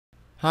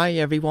Hi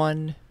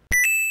everyone.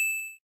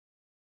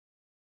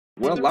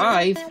 We're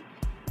live.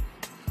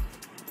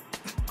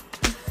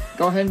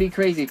 Go ahead and be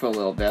crazy for a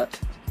little bit.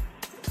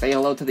 Say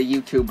hello to the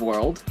YouTube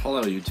world.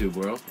 Hello, YouTube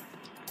world.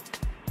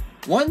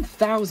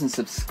 1,000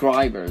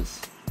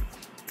 subscribers.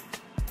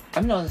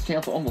 I've been on this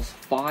channel for almost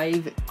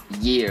 5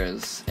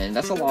 years, and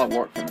that's a lot of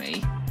work for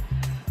me.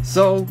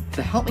 So,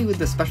 to help me with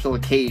this special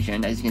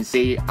occasion, as you can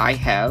see, I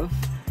have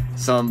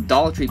some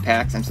Dollar Tree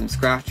packs and some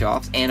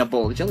scratch-offs and a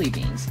bowl of jelly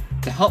beans.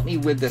 To help me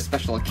with this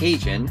special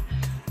occasion,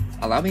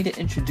 allow me to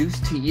introduce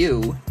to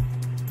you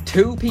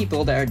 2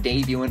 people that are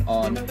debuting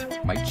on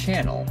my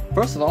channel.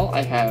 First of all,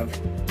 I have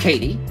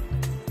Katie.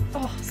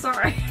 Oh,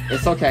 sorry.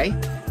 It's okay.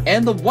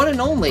 And the one and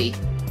only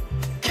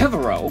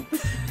Kevero.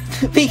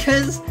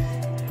 Because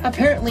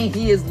apparently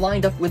he is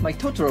lined up with my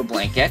Totoro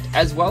blanket,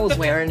 as well as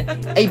wearing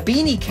a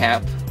beanie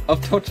cap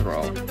of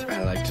Totoro.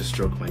 I like to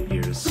stroke my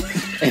ears.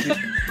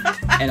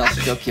 And I'll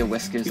stroke your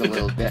whiskers a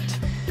little bit.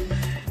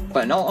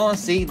 But in all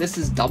honesty, this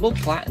is Double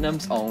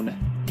Platinum's own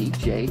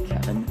DJ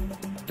Kevin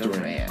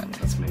Duran.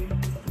 That's me.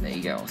 There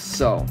you go.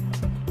 So,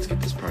 let's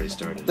get this party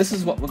started. this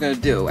is what we're going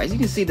to do. As you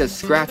can see, there's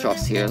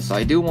scratch-offs here, so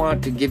I do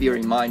want to give you a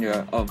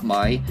reminder of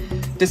my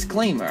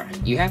disclaimer.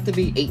 You have to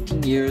be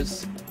 18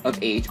 years of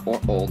age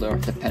or older,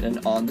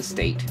 depending on the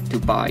state, to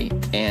buy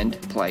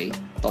and play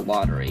the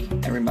lottery.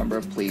 And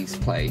remember, please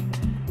play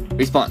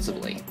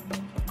responsibly.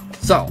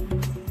 So,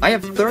 I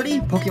have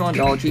 30 Pokemon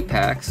Dollar Tree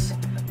packs,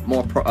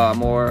 more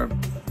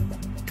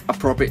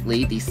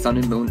appropriately the Sun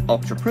and Moon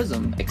Ultra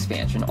Prism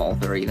expansion, all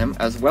 30 of them,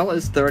 as well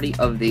as 30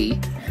 of the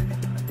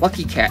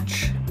Lucky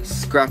Catch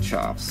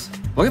scratch-offs.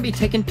 We're going to be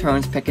taking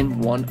turns picking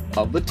one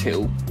of the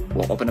 2.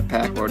 We'll open a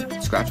pack or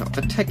scratch off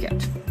a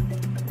ticket.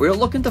 We're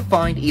looking to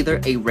find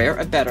either a rare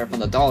or better from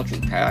the Dollar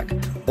Tree pack,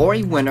 or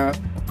a winner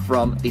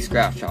from the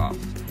scratch-off.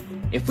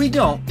 If we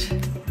don't,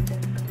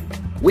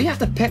 we have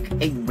to pick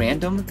a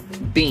random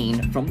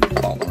bean from the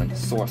following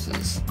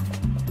sources.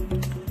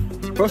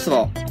 First of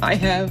all, I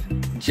have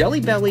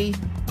Jelly Belly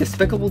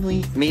Despicable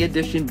Me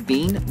Edition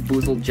Bean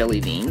Boozled Jelly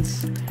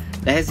Beans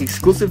that has the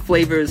exclusive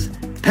flavors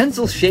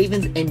Pencil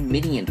Shavings and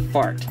Minion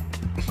Fart.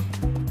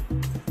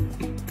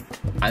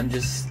 I'm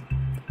just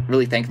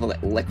really thankful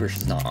that licorice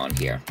is not on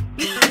here.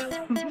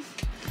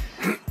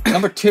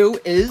 Number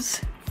 2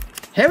 is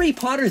Harry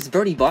Potter's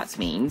Bertie Bott's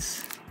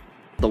Beans,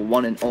 the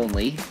one and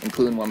only,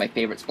 including one of my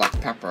favorites, black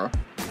pepper.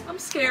 I'm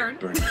scared.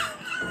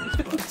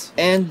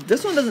 And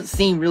this one doesn't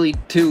seem really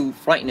too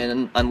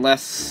frightening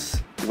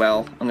unless,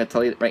 well, I'm going to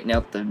tell you right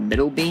now, the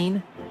middle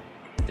bean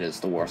is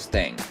the worst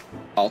thing.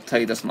 I'll tell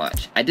you this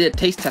much. I did a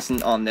taste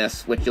testing on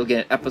this, which you'll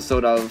get an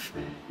episode of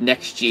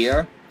next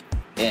year,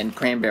 and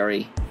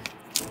cranberry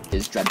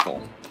is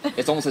dreadful.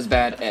 It's almost as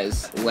bad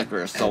as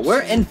licorice, so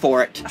we're in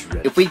for it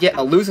if we get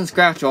a losing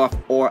scratch off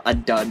or a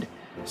dud.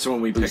 So when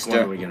we pick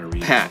one, we're going to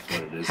read pack.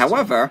 what it is.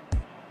 However,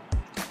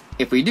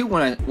 if we do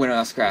win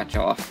a scratch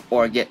off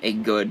or get a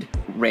good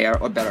rare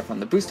or better from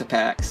the booster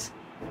packs,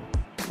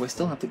 we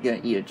still have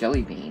to eat a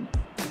jelly bean.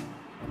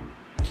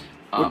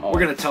 We're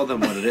going to tell them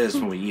what it is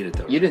when we eat it,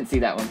 though. You didn't see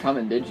that one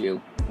coming, did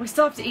you? We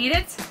still have to eat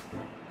it?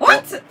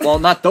 What? Well,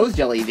 not those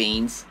jelly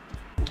beans.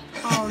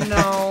 Oh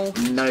no.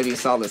 None of you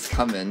saw this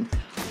coming.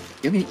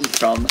 You're gonna eat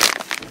from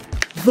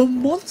the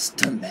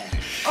Monster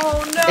Mash.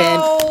 Oh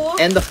no.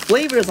 And the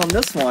flavors on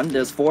this one,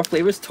 there's 4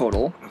 flavors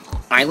total.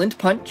 Island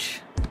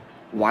Punch,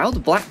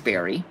 Wild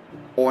Blackberry,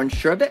 Orange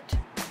Sherbet,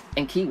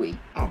 and Kiwi.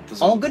 Oh,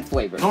 those All are good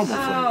flavors. normal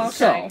Oh,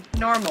 flavors. okay.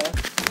 Normal.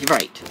 You're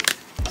right.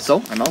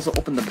 So, I might as well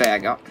open the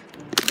bag up.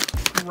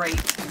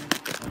 Great.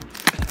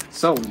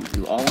 So,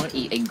 you all want to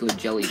eat a good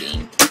jelly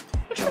bean.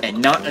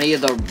 And not any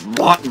of the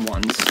rotten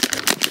ones.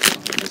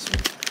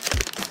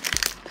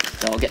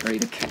 They're all getting ready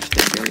to catch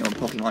their very own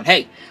Pokemon.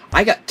 Hey,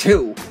 I got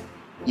 2.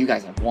 You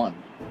guys have 1.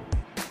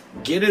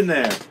 Get in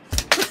there.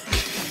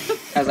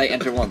 As I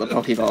enter one of the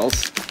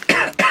Pokeballs.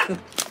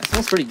 It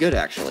smells pretty good,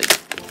 actually.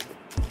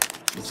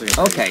 Looks like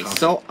a Okay, coffee.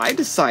 so I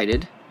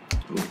decided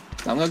Ooh.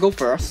 I'm gonna go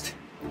first.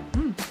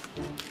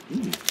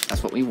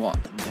 That's what we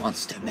want, the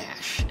Monster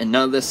Mash. And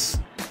none of this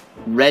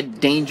red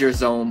danger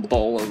zone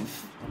bowl of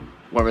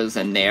whatever's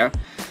in there.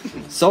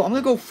 So I'm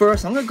gonna go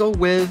first. I'm gonna go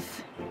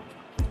with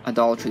a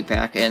Dollar Tree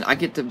pack, and I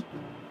get to...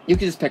 You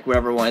can just pick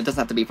whatever one. It doesn't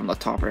have to be from the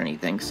top or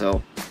anything,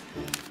 so...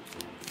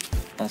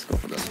 Let's go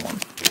for this one.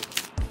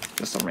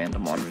 Just a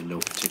random Or one. in no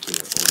particular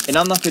order. And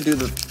I'm not gonna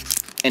do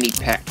any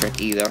pack trick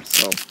either,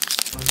 so...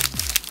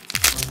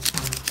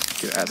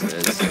 Do it as it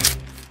is.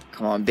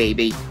 Come on,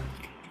 baby.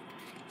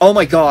 Oh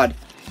my god!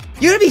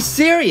 You gotta be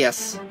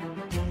serious!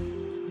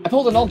 I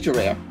pulled an ultra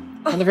rare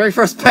on the very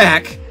first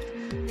pack.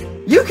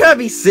 You gotta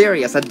be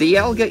serious! A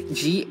Dialga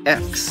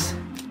GX.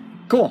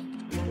 Cool.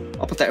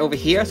 I'll put that over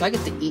here, so I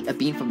get to eat a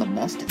bean from the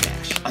Monster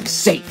Mash. I'm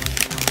safe!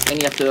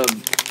 And you have to...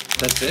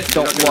 That's it?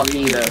 Don't You're not want gonna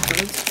me read to- the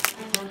episodes?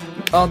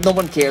 Oh, no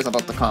one cares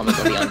about the comments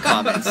or the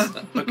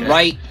uncommons. Okay.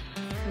 Right?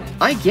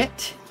 I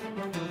get...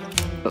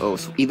 Uh-oh,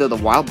 so either the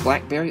Wild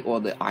Blackberry or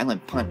the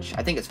Island Punch.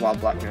 I think it's Wild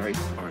Blackberry.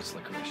 Or it's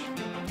licorice.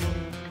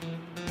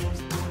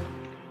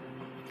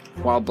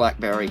 Wild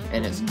Blackberry,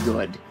 and it's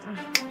good.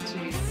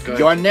 Jeez. Go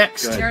You're ahead.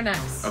 next. Go ahead. You're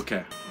next.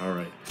 Okay,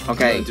 alright. Okay.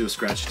 I'm gonna do a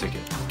scratch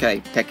ticket.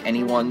 Okay, pick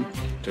any one.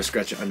 Just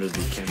scratch it under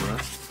the camera.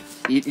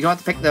 You don't have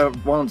to pick the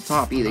one on the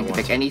top either. You can want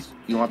pick any.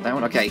 You want that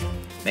one? Okay.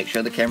 Make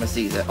sure the camera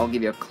sees it. I'll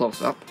give you a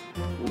close up.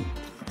 Ooh.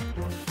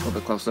 A little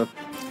bit closer.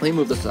 Let me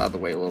move this out of the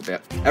way a little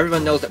bit.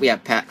 Everyone knows that we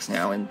have packs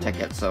now and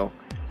tickets, so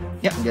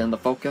yeah, get in the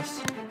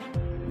focus.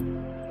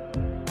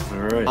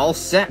 Alright. All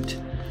set.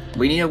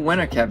 We need a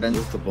winner, Kevin.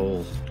 Move the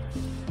bowl.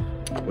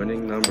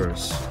 Winning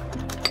numbers.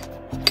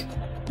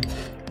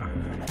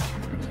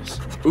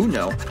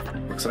 Uno.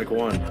 Looks like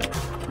 1.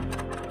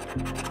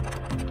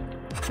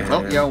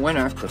 Well, And you're a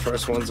winner. the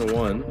first one's a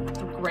 1.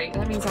 Great.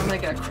 That means I'm gonna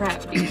get a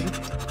crap bean.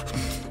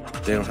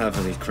 They don't have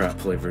any crap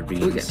flavored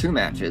beans. We get 2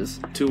 matches.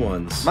 2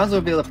 ones. Might as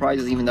well be the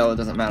prizes even though it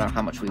doesn't matter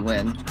how much we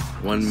win.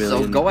 $1 million.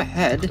 So go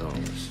ahead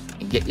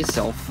and get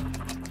yourself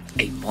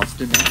a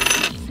Monster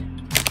Mash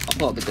bean. I'll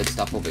pull out the good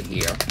stuff over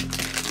here.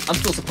 I'm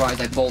still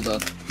surprised I pulled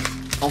the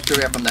Ultra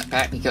Rare from that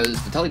pack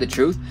because, to tell you the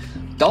truth,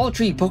 Dollar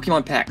Tree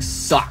Pokemon packs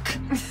suck.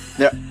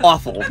 They're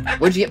awful.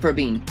 What'd you get for a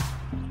bean?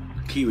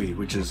 Kiwi,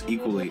 which is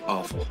equally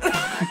awful.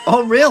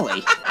 Oh,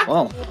 really?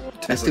 Well,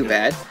 that's too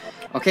bad.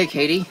 Okay,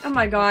 Katie. Oh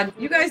my god,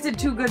 you guys did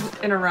 2 good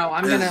in a row.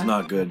 This is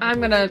not good.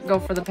 I'm gonna go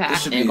for the pack.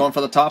 should And you're going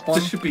for the top one?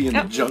 This should be in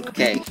the junk.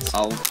 Okay, bin.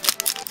 I'll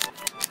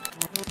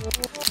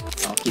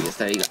keep it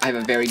steady. I have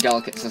a very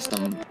delicate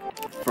system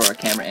for a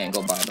camera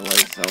angle, by the way,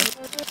 so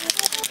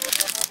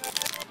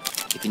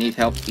if you need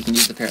help, you can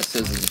use the pair of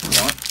scissors if you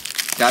want.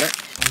 Got it?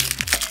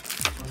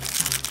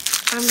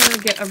 I'm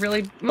gonna get a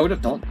really. Oh,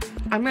 don't.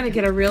 I'm gonna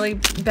get a really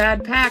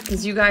bad pack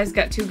because you guys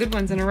got 2 good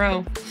ones in a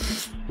row.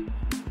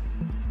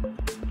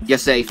 You're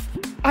safe.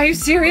 Are you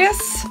serious?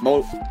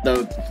 Well,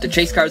 the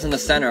chase card's in the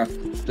center.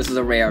 This is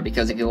a rare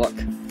because if you look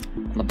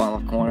in the bottom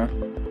left corner,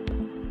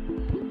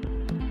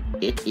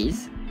 it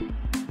is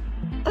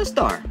a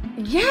star.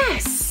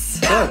 Yes.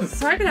 Oh.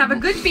 So I can have a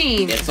good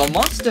bean. It's a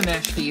Monster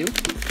Mash for you.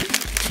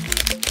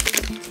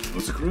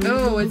 What's the green?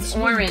 Oh, it's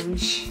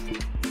orange.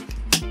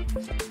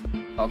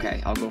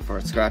 Okay, I'll go for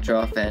a scratch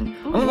off and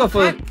Ooh, I'm gonna go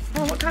for.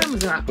 what kind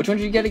was that? Which one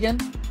did you get again?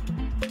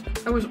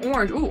 It was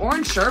orange. Ooh,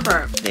 orange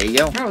sherbet. There you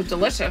go. That was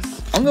delicious.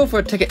 I'm going for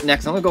a ticket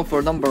next. I'm gonna go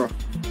for number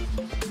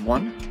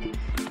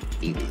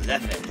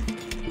 111.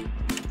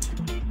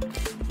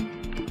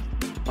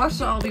 Plus,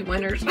 they'll all be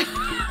winners.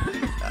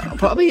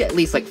 Probably at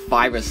least like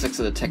 5 or 6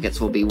 of the tickets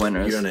will be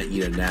winners. You're gonna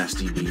eat a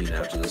nasty bean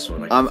after this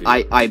one. I can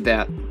feel I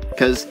bet.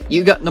 Because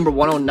you got number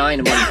 109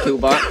 and won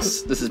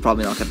 $2. This is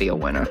probably not gonna be a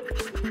winner.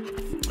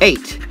 8,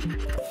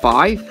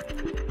 5,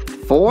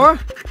 4.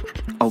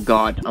 Oh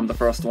god, I'm the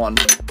first one.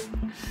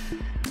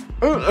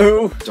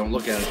 Uh-oh. Don't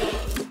look at it.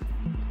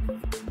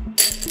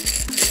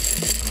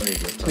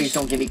 Please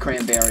don't give me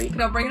cranberry.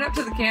 No, bring it up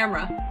to the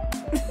camera.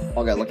 I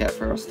gotta look at it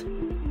first.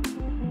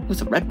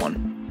 What's a red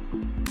one?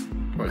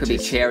 Or Could be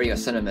cherry or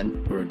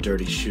cinnamon. Or a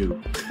dirty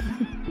shoe.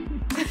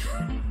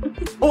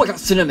 Oh, I got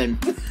cinnamon.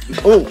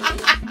 Oh.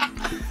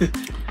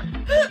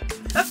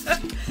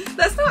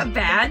 That's not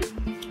bad.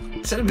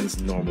 Cinnamon's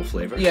normal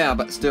flavor. Yeah,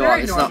 but still,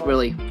 Very it's normal. not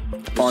really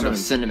fond of turn?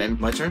 cinnamon.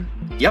 My turn?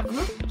 Yep.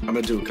 I'm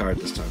gonna do a card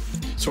this time.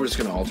 So we're just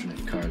gonna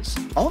alternate cards.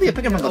 All of you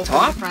picking from the Open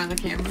top? in front of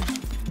the camera.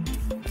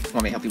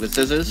 Want me to help you with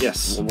scissors?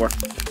 Yes. We'll work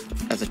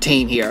as a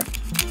team here.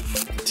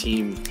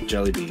 Team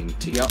Jellybean.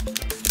 Team. Yep.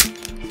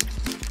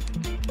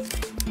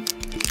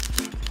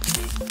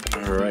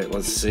 Alright,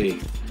 let's see.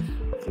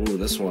 Ooh,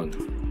 this one.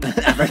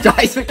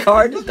 Advertisement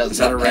card? Doesn't Is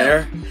that a look bad.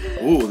 rare?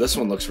 Ooh, this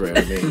one looks rare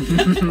to me.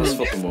 Let's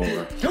flip them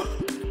over.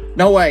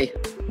 No way.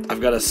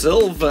 I've got a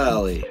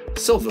Silvally.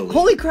 Silvally.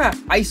 Holy crap.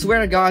 I swear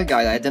to God,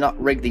 guys, I did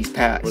not rig these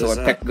packs, What so is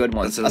I that? picked good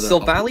ones. A That's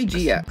another Silvally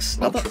GX.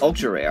 Another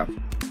ultra rare.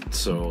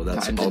 So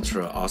that's Kinda.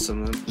 ultra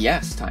awesome then.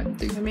 Yes, time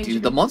to That means do you-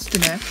 the Monster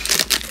Mash.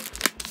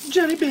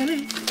 Jelly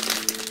Belly.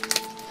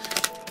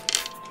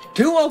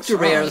 2 ultra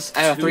rares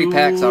out of 3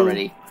 packs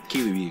already.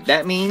 Kiwi beans.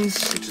 That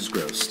means Which is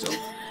gross still.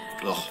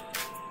 Ugh.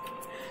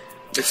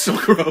 It's so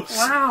gross.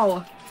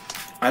 Wow.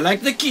 I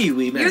like the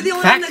kiwi, man. You're the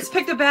only Pack. one that's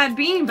picked a bad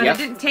bean, but Yep. it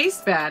didn't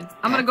taste bad.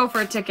 I'm gonna go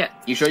for a ticket.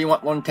 you sure you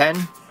want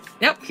 110?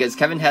 Yep. Because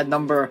Kevin had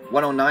number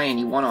 109 and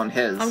he won on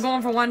his. I'm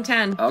going for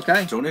 110.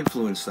 Okay. Don't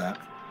influence that.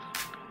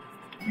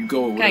 You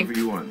go with whatever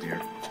you want, dear.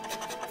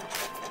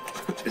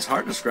 It's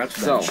hard to scratch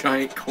that So,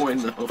 giant coin,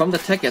 though. From the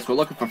tickets, we're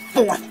looking for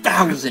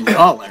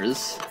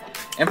 $4,000.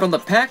 And from the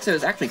packs,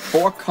 there's actually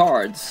 4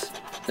 cards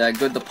that are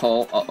good to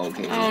pull. Uh-oh,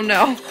 Katie. Oh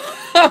no.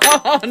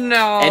 Oh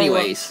no.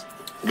 Anyways,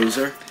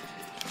 Loser.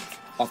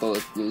 I'll throw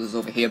the losers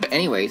over here. But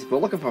anyways, we're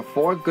looking for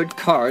 4 good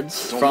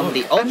cards Don't from look.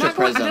 the I'm Ultra not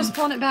going, Prism I'm just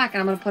pulling it back and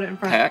I'm gonna put it in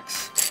front.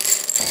 packs.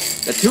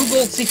 The 2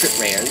 gold secret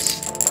rares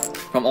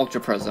from Ultra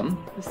Prism.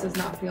 This does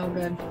not feel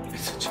good.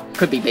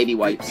 Could be baby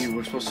wipes. You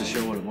were supposed to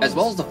show what it was. As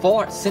well as the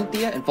 4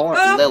 Cynthia and 4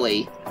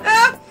 Lily.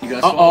 You gotta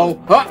swallow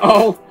Uh-oh.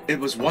 Uh-oh. it. It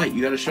was white.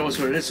 You gotta show us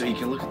what it is so you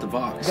can look at the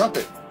box. Got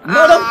it.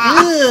 No, don't.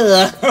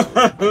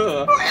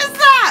 What is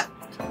that?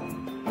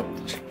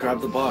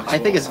 Grab the box. I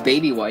think it's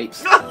baby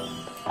wipes.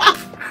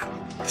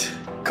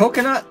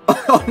 Coconut?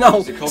 Oh no.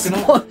 Is it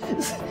coconut?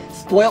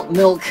 Spoiled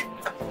milk.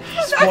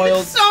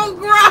 spoiled. So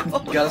gross.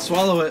 You gotta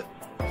swallow it.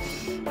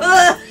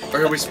 Ugh.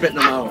 Or are we spitting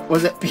them out?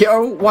 Was it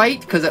pure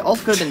white? Because it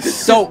also could have been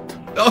soap.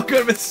 Oh, could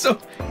have been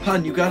soap.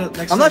 Hun, you got it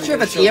next I'm time. not sure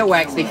if it's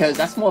earwax because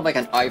that's more of like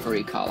an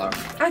ivory color.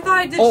 I thought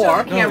I did Or-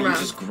 show the No, camera. you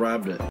just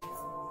grabbed it.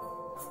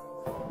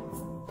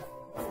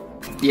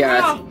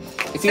 Yeah, Oh,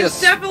 it's either it's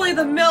definitely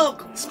the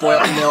milk.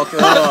 spoiled milk.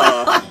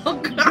 Ugh. Oh,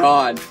 God.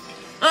 God.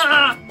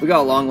 Ah. We got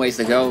a long ways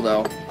to go,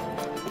 though.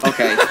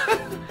 Okay.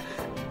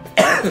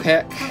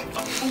 Pick.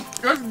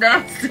 That's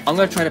nasty. I'm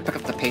gonna try to pick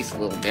up the pace a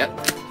little bit.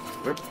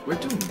 We're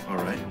doing all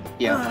right.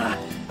 Yeah.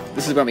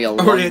 This is gonna be a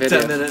long Already at video.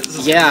 10 minutes. This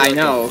is Yeah, gonna I be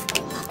like know. a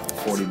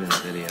 40-minute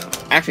video.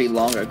 Actually,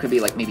 longer. It could be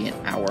like maybe an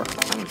hour. I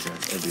don't care.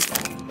 It'll be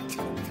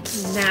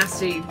fun.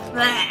 Nasty.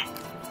 Blech.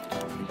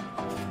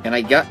 And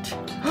I got.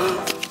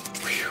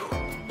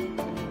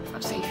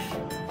 I'm safe.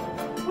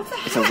 What the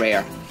It's heck? a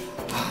rare.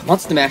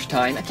 Monster Mash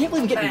time. I can't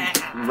believe we're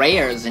getting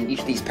rares in each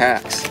of these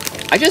packs.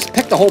 I just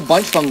picked a whole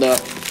bunch from the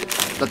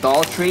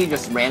Dollar Tree,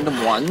 just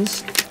random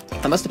ones.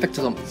 I must have picked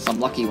some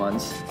lucky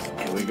ones.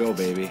 Here we go,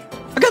 baby.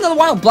 I got another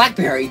wild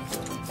blackberry.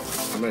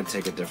 I'm gonna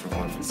take a different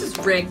one. This is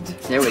rigged.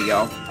 There we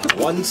go.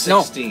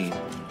 116.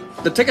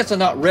 The tickets are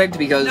not rigged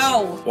because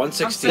No.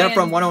 116. they're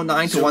from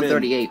 109 to Zoom in.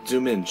 138.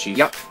 Zoom in, Chief.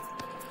 Yep.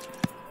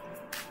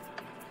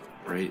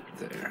 Right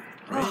there.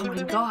 Oh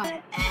my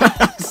god.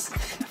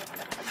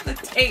 The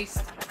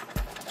taste.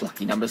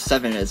 Lucky number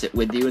 7, is it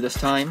with you this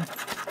time?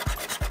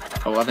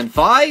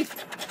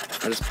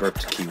 11-5. I just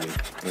burped kiwi.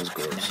 That was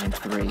gross.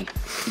 9-3.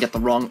 You got the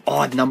wrong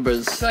odd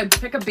numbers. Good.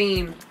 Pick a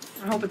bean.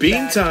 I hope it's Bean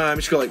bad. time!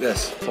 You should go like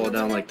this. Pull it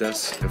down like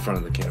this in front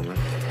of the camera.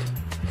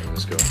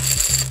 Let's go.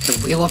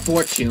 The Wheel of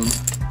Fortune.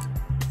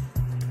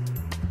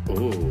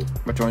 Ooh.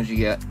 Which ones you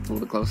get? A little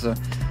bit closer.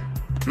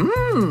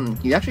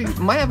 Mmm, you actually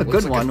might have a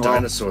Looks good like one. a Well,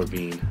 dinosaur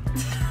bean.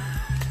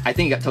 I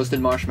think you got toasted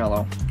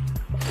marshmallow.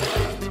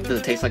 Does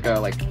it taste like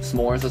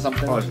s'mores or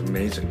something? Oh, it's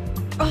amazing.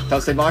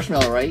 Toasted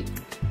marshmallow, right?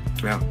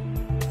 Yeah.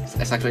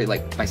 That's actually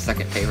like my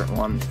second favorite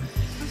one.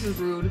 This is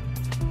rude.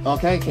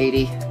 Okay,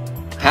 Katie.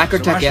 Pack or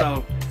So ticket?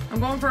 marshmallow. I'm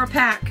going for a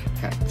pack.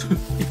 Okay.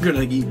 You're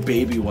gonna eat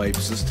baby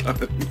wipes this time.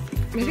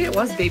 Maybe it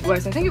was baby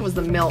wipes. I think it was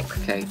the milk.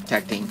 Okay,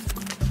 tag team.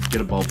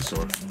 Get a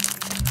Bulbasaur.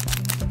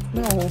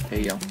 No. There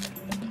you go.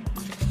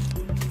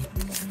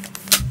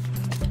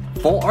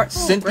 Full art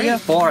Cynthia, great.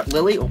 full art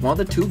Lily, one of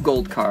the 2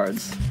 gold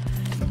cards.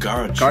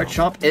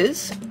 Garchomp.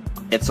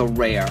 It's a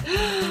rare.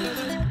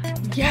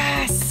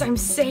 Yes, I'm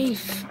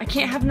safe. I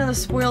can't have another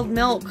spoiled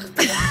milk.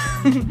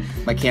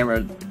 My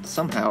camera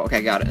somehow. Okay,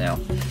 I got it now.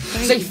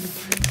 Thank Safe.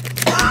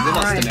 The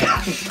Monster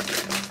Mash.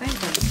 Thank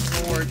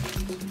the Lord.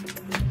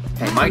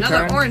 Okay, my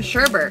Another turn. orange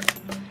sherbet.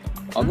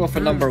 I'll go for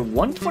number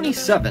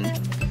 127.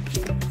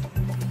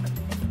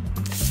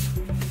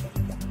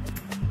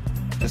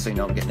 Just so you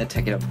know, I'm getting a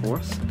ticket, of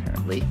course,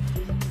 apparently.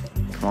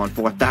 Come on,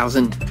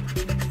 4,000.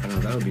 I know,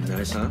 that would be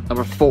nice, huh?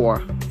 Number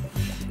 4.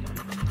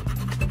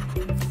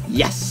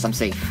 Yes, I'm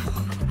safe.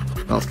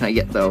 What else can I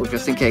get, though,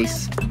 just in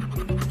case?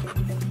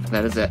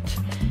 That is it.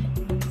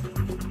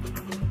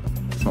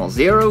 Small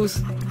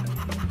zeros.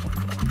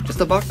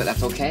 Just a buck, but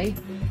that's okay.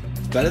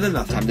 Better than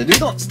nothing. Time to do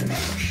Monster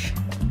Mash.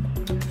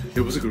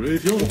 It was a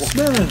graveyard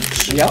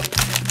smash. Yep.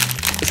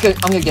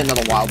 I'm gonna get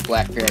another wild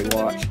blackberry,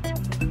 watch.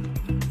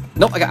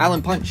 Nope, I got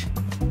Island Punch.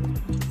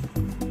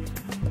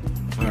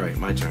 Alright,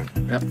 my turn.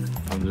 Yep.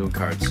 I'm doing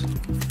cards.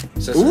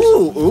 Scissors.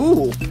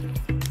 Ooh.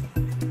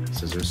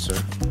 Scissors, sir.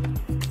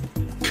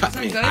 Cut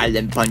me. Good.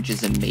 Island Punch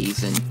is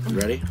amazing. You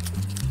ready?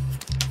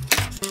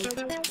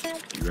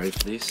 You ready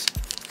for these?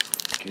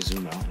 Can you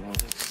zoom out a little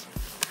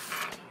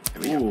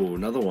bit? Ooh,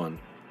 another one.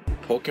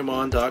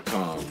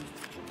 Pokemon.com.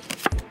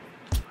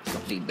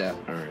 Don't need that.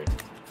 Alright.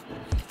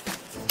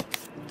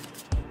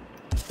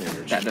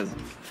 That does.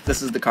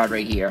 This is the card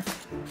right here.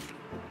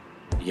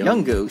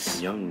 Young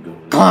Goose. Young Goose.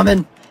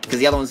 Common. Because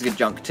the other one's good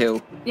junk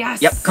too.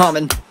 Yes. Yep,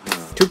 common.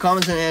 2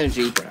 commons and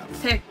energy. Crap.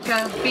 Pick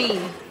a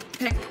bean.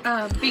 Pick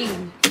a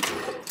bean.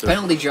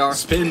 Penalty jar.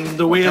 Spin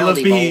the wheel of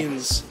Penalty bowl.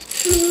 beans.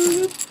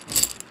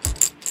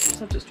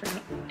 So just turn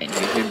it. And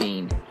here's your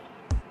bean.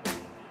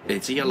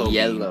 It's a yellow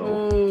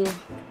Yellow. Oh. bean.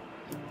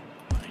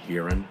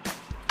 Heron.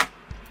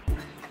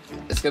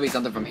 It's gonna be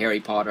something from Harry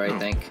Potter, I Oh.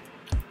 think.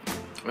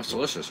 That's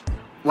delicious.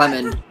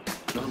 Lemon.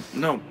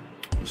 No,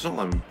 it's not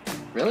lemon.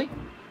 Really?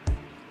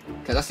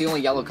 Because that's the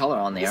only yellow color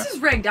on there. This is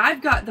rigged.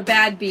 I've got the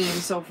bad bean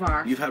so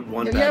far. You've had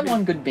one You bad had bean.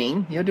 one good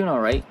bean. You're doing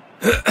alright.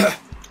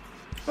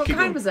 What Keep kind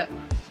going. was it?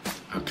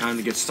 I kind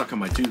of get stuck on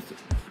my tooth.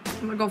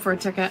 I'm gonna go for a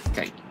ticket.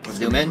 Okay,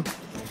 zoom in.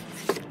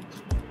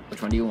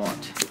 Which one do you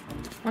want?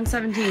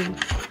 117.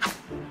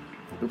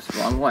 Oops,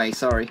 wrong way,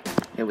 sorry.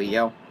 Here we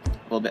go.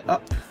 A little bit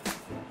up.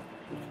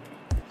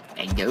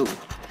 And go.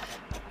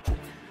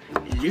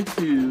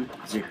 Yoo-hoo.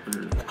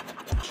 Zipper.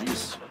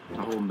 Jeez,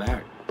 I'll hold him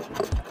back.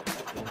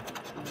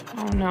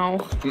 Oh no.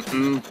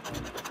 Mm-mm.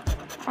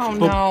 Oh Boom,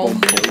 no. boom,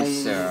 boom. No,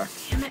 sir.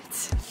 Damn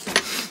it.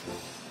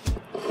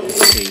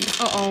 Let's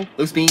see. Uh-oh.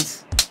 Loose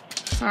beans.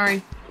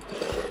 Sorry.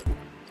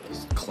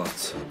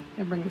 Klutz.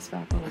 I'll bring this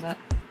back a little bit.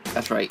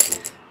 That's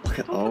right. Look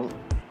at all.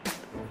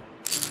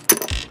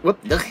 Whoop.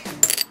 Look.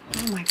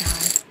 Oh my god.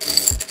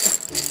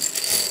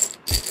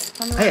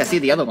 Hey, I see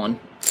the other one.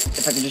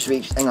 If I can just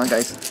reach. Hang on,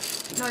 guys.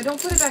 No,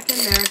 don't put it back in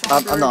there. It's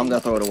all I'm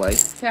gonna throw it away.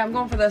 Okay, I'm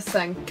going for this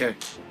thing. Okay.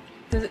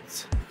 Does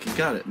it... You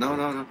got it. No.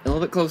 A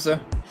little bit closer.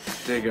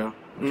 There you go.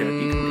 Okay,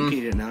 you can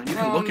eat it now. You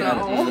can look at it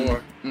no.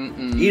 more.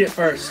 Eat it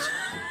first.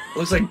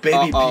 Looks like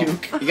baby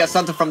puke. You got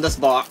something from this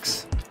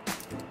box.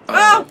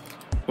 Oh!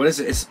 What is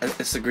it?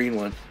 It's the green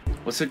one.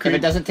 What's the green? If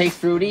it doesn't taste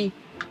fruity,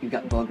 you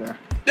got booger.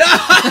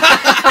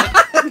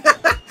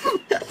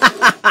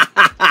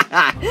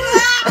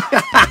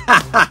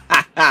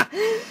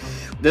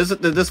 Did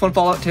this one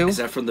fall out too? Is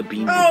that from the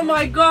bean? Oh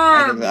my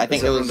god! I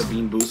think is it that was from the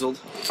bean boozled.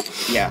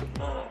 Yeah.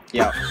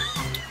 Yeah.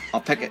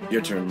 I'll pick it.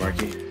 Your turn,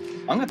 Marky.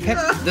 I'm gonna pick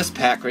this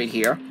pack right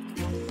here.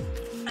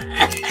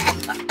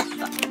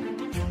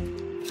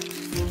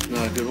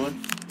 Not a good one.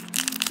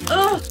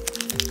 Ugh!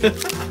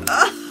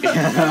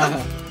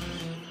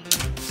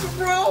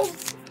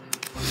 Gross!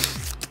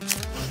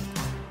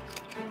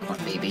 Come on,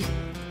 baby.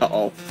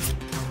 Uh-oh.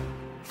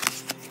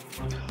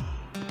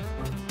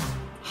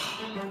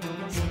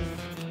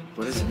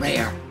 What is it?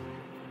 Rare.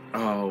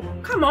 Oh.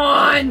 Come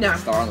on!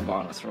 Star on the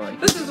bottom, that's right.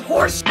 This is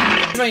horse. If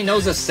everybody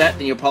knows this set,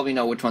 then you'll probably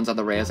know which ones are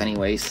the rares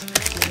anyways.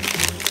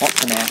 What's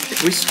the mash?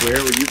 If we swear,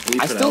 will you bleep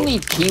I it out? still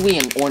need kiwi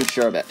and orange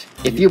sherbet.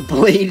 If you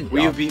bleed...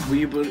 Will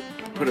you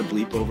put a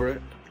bleep over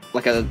it?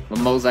 Like a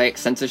mosaic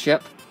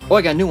censorship. Oh,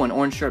 I got a new one,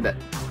 orange sherbet.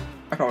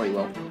 I probably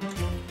will.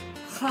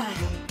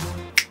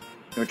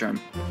 Your turn.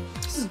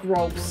 This is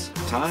gross.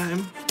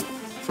 Time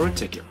for a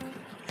ticket.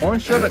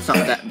 Orange sherbet's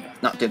not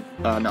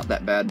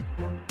that bad.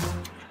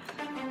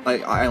 I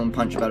like Island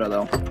Punch better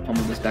though. I'll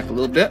move this back a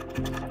little bit.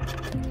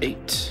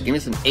 8. Give me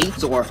some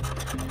 8s or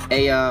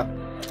a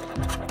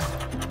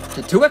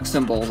the 2x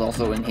symbol's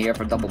also in here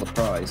for double the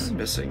prize.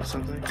 Missing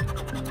something?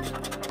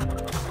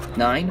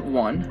 9,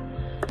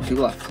 1, 2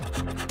 left.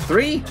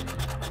 3.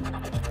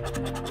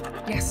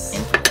 Yes.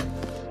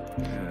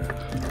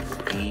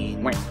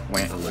 Bean. Wah.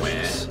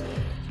 Delicious.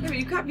 Yeah,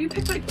 but you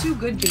picked like 2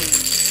 good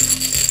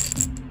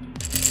beans.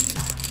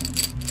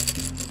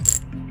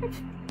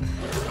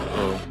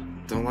 Oh,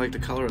 don't like the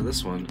color of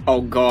this one.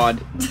 Oh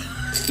god.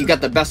 You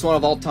got the best one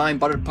of all time,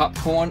 buttered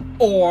popcorn,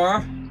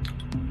 or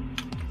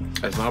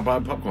It's not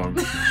bad popcorn.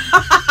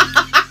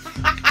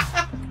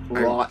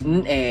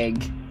 rotten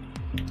egg.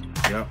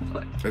 Yep.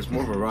 It's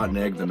more of a rotten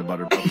egg than a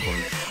buttered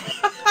popcorn.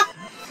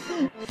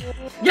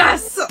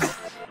 Yes!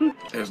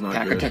 It's not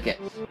Pack good. or ticket.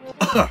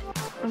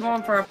 I'm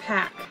going for a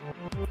pack.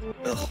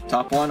 Ugh.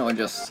 Top one or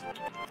just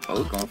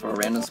going for a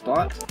random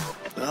spot.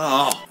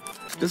 Oh,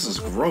 this is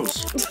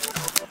gross.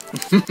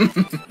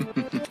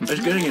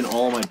 It's getting in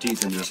all my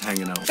teeth and just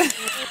hanging out.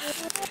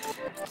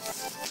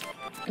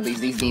 At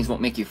least these beans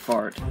won't make you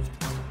fart.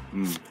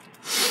 Mm.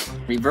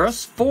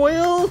 Reverse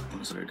foil.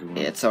 That's a good one.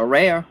 It's a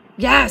rare.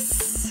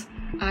 Yes!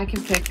 I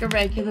can pick a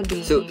regular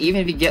bean. So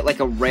even if you get like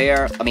a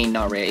rare, I mean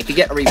not rare, if you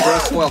get a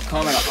reverse foil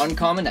common or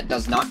uncommon, that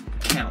does not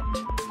count.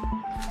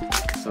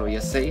 So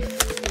you're safe.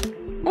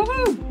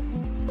 Woohoo!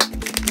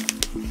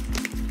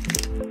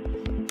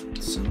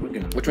 Son of a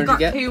gun. Which one did you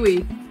get?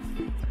 Kiwi.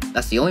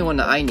 That's the only one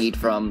that I need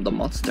from the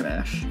Monster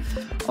Mash.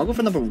 I'll go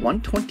for number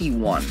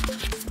 121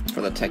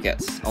 for the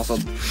tickets. Also,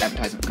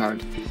 advertisement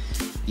card.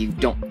 You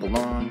don't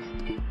belong.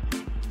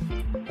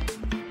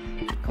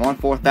 Come on,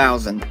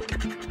 4,000.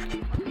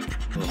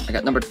 I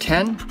got number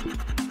 10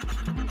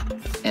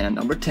 and a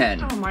number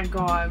 10. Oh my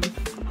god.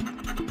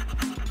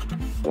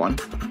 1,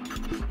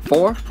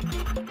 4,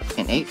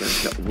 and 8.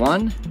 There's got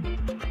 1.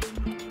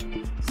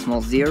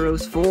 Small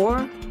zeros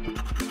for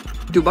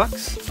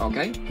 $2.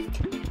 Okay.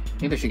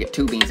 Maybe I should get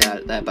 2 beans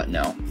out of that, but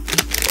no.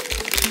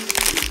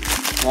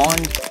 1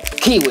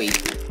 kiwi.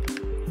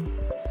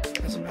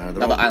 Doesn't matter.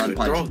 Another Island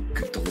Punch. They're all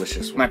good,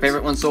 delicious ones. My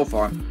favorite one so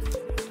far.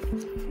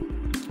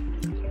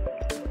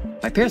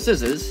 My pair of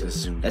scissors.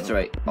 This soon That's go.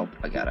 right. Oh,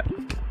 I got it.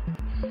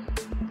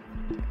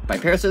 My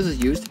pair of scissors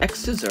used X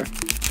scissor.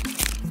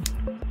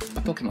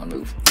 A Pokemon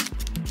move.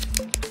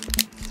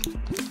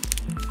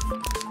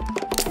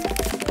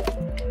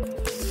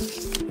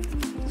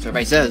 So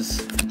everybody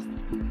says.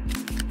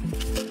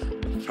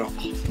 Oh,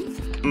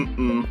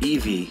 Mm-mm.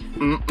 Eevee.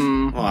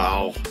 Mm-mm.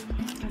 Wow.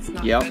 That's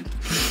not Yep. good.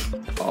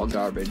 All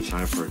garbage.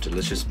 Time for a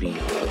delicious bean.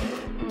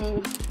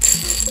 Oh.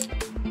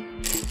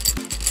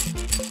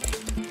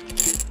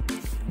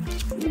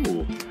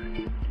 Ooh,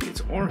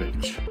 it's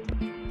orange.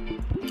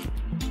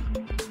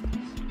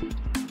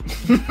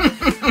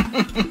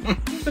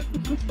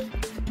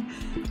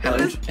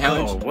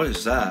 Oh, what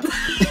is that?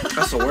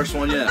 That's the worst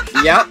one yet.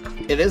 Yep,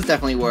 it is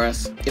definitely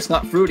worse. It's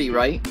not fruity,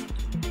 right?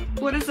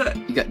 What is it?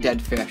 You got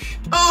dead fish.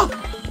 Oh!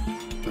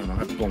 I don't know, I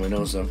have to blow my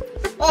nose though.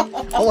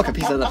 Oh, look, a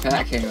piece of the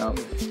pack came out.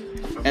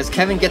 As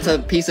Kevin gets a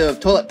piece of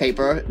toilet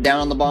paper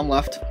down on the bottom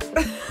left.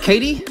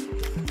 Katie?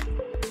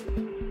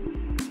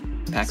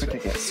 Pack or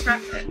tickets?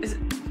 Is it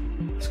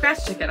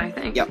scratch ticket, I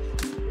think. Yep.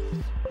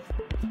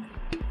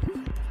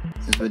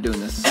 Since we're doing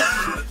this.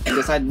 I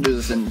decided to do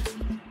this in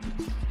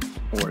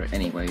order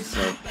anyway,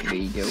 so there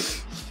you go.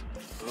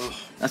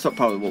 That's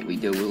probably what we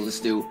do. We'll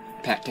just do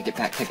pack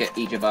ticket,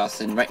 each of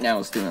us, and right now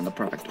it's doing in the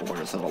perfect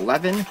order. So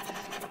 11,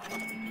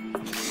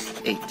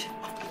 8,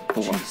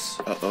 4. Jeez.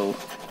 Uh-oh.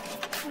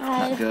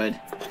 Not good.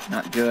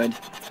 Not good.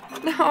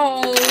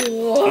 No.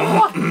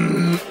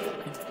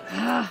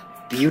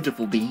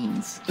 Beautiful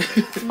beans.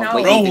 No.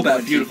 Wait, Roll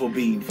that beautiful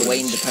bean.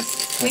 Waiting to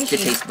touch your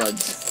taste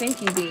buds.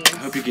 Stinky beans. I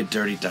hope you get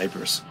dirty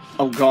diapers.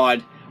 Oh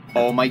god.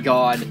 Oh my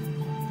god.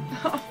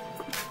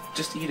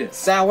 Just eat it.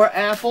 Sour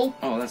apple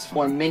Oh, that's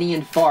or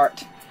Minion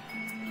fart.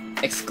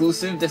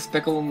 Exclusive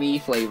Despicable Me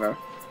flavor.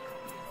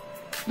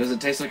 Does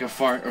it taste like a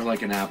fart or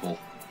like an apple?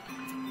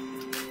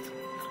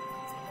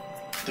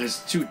 There's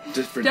two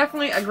different...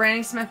 Definitely a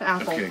Granny Smith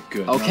apple. Okay,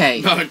 good.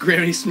 Okay. Not a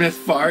Granny Smith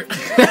fart.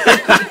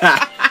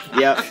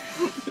 Yep.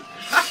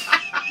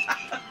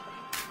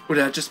 Would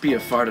that just be a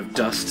fart of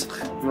dust?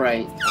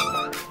 Right.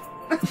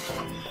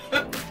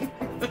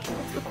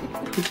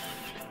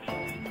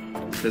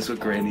 That's what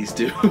grannies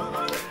do.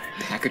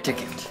 Pack a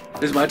ticket.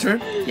 Is it my turn?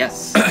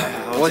 Yes.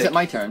 Or was it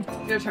my turn?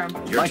 Your turn.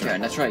 My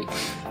turn, that's right.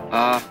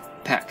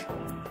 Pack.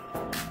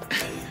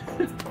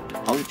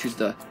 I'll choose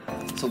the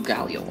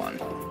Solgaleo one.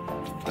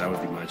 That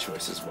would be my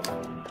choice as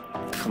well.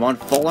 Come on,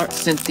 Full Art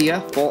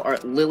Cynthia, Full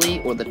Art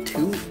Lily, or the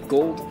 2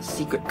 gold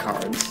secret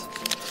cards.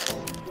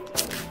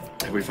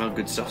 Have we found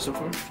good stuff so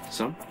far?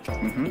 Some?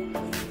 Mm-hmm.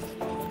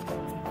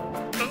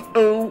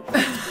 Oh.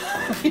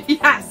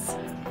 Yes.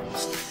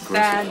 Gross.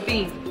 Bad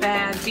bean.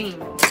 Bad bean.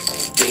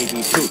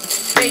 Baby poop.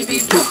 Baby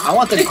poop. I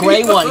want the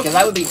gray one, because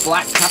that would be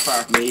black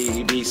pepper.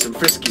 Maybe some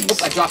Friskies.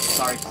 Oops, I dropped it,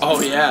 sorry.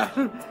 Oh, yeah.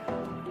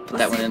 Put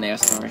that one in there,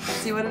 sorry. Let's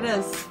see what it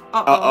is.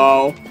 Uh-oh.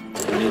 Uh-oh.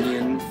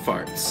 Minion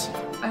farts.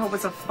 I hope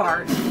it's a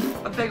fart.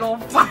 A big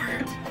old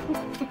fart.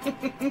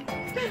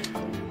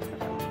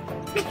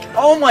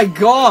 Oh my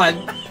god!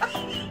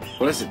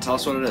 What is it? Tell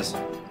us what it is.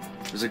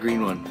 There's a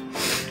green one.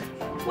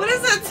 What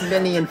is it?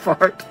 Minion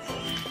fart.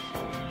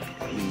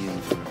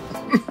 Minion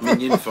fart.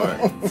 Minion fart.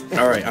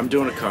 Alright, I'm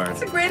doing a card.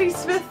 It's a Granny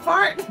Smith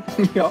fart.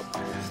 Yep.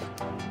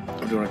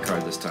 I'm doing a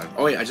card this time.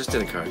 Oh, yeah, I just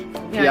did a card.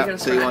 Yeah,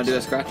 so you want to do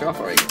a scratch off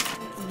already?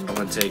 I'm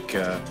gonna take,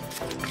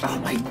 Oh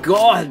my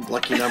god!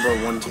 lucky number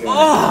 120.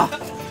 Oh!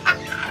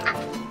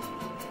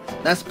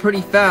 That's pretty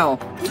foul,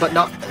 but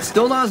not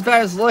still not as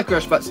bad as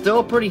licorice, but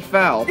still pretty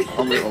foul.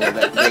 A little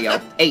bit. There you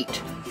go.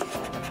 8.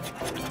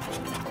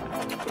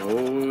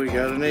 Oh, we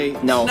got an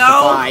 8. No,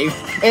 No.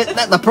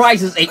 5. The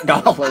price is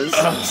 $8.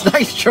 It's a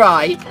nice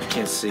try. I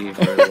can't see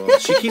very well.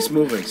 She keeps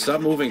moving.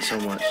 Stop moving so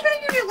much. You're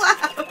making me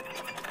laugh.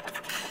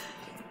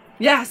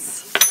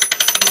 Yes.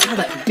 Oh,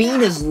 that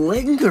bean is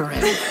lingering.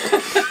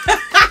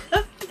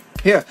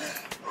 Here.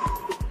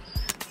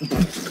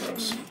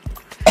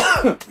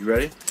 You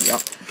ready?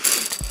 Yep.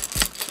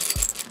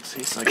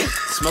 Tastes like it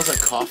smells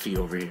like coffee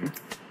over here.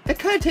 It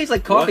kind of tastes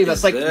like coffee, What but it's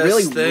is like this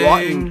really thing?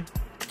 rotten.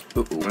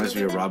 Ooh. Reminds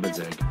me of Robin's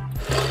egg.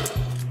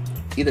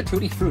 Either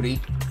Tutti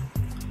Frutti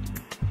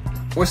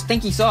or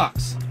Stinky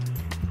Socks.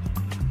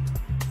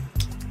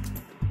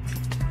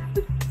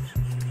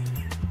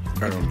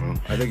 I don't know.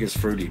 I think it's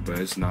fruity, but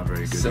it's not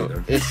very good So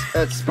either.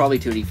 it's probably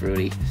Tutti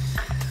Frutti.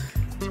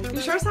 You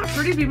sure it's not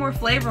fruity? Be more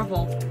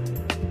flavorful.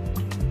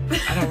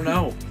 I don't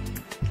know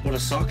what a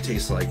sock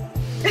tastes like.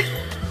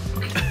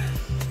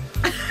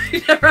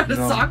 You never had a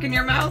No. sock in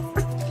your mouth?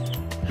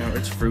 No,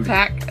 it's fruity.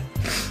 Pack.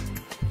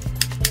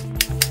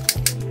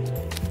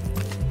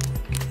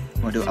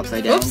 Want to do it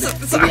upside down?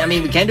 Oops, sorry. I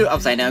mean, we can do it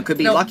upside down. Could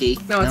be No. lucky.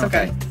 No, it's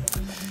okay.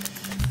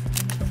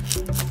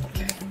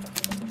 Okay.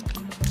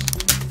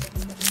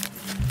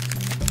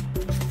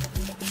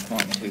 1,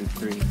 2,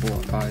 3, 4,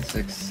 5,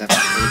 6, 7,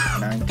 8,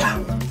 9, 10,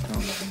 11,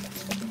 12.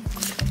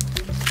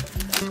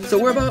 So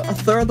we're about a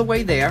third of the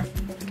way there.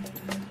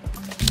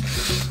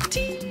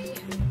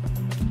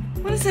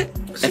 What is it?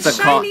 It's a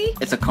shiny.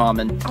 it's a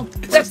common. Oh,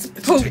 that's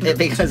poop.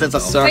 Because it's a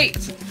circle. Wait.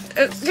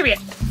 Give me it.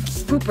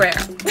 Poop rare.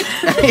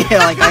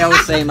 Yeah, like I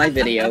always say in my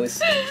videos.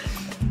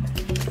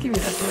 Give me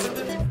this.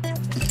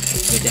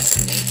 Your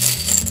destiny.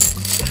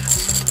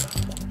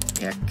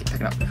 Yeah,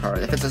 picking up the card.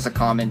 If it's just a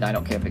common, I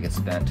don't care if it gets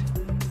spent.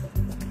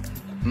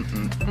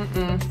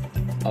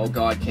 Oh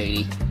god,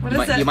 Katie. What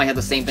you is might, it? You might have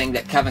the same thing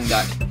that Kevin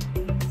got.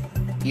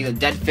 Either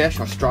dead fish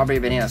or strawberry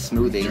banana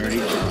smoothie.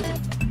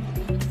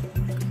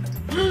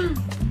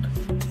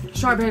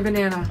 Strawberry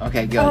banana.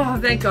 Okay, good. Oh,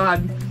 thank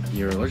God.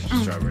 You're allergic to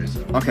strawberries,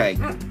 though. Okay.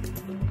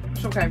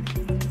 It's okay.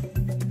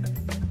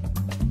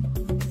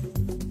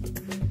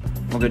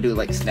 We're gonna do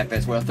like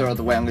snippets. We're a third of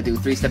the way. I'm gonna do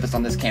 3 snippets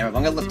on this camera.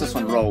 I'm gonna let this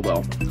one roll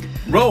though.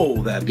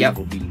 Roll that Yep.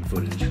 beautiful bean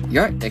footage.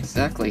 Yeah,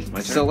 exactly. My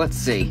turn? So let's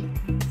see.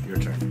 Your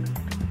turn.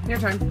 Your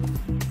turn.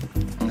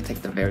 I'm gonna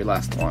take the very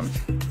last one.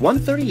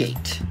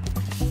 138.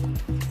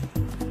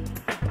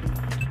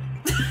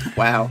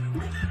 Wow.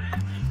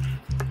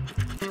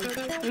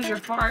 Here's your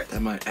fart.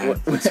 That might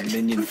add with some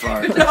minion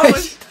fart. No,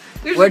 here's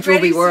your Which will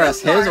be Granny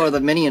worse, Smith his fart. or the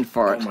minion Oh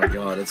fart? my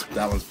god, it's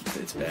bad.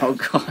 Oh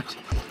god.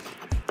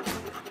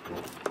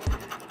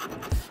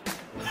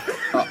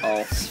 Uh-oh.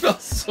 It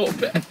smells so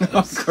bad.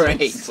 Oh,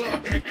 great.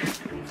 Sorry.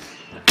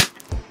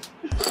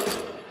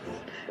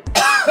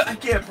 I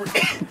can't breathe.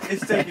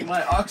 It's taking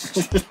my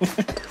oxygen.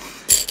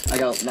 I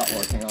got not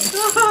working on.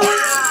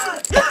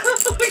 Oh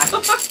my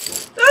God.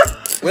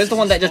 Where's the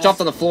one that just dropped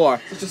on the floor?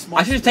 It's a small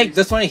I should take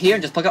this one here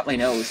and just plug up my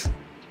nose.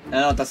 I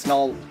don't have to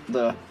smell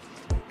the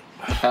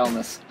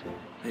foulness.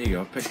 There you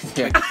go. Pick.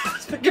 Here.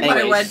 Picking my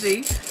Anyways.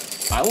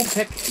 wedgie. I will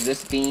pick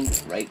this bean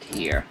right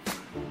here.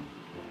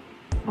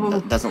 Oh.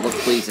 That doesn't look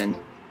pleasing.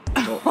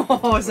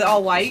 Oh, is it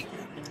all white?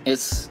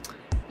 It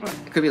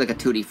could be like a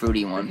tutti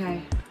frutti one.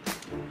 Okay.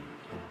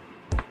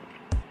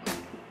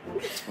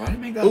 Why did it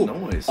make that Ooh.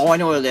 noise? Oh, I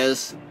know what it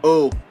is.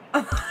 Oh,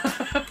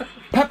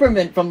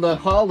 peppermint from the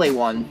holiday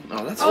one.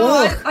 Oh, that's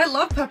Oh, I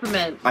love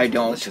peppermint. I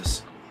don't.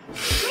 delicious.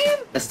 Man.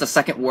 It's the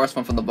second worst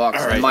one from the box,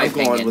 All right, in my I'm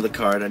going opinion. with a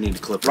card. I need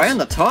to clip this. Right on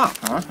the top,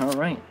 huh? All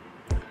right.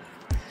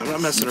 I'm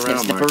not messing It's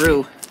around, Mark.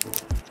 Peru.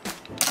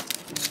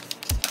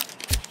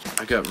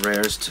 I got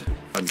rares to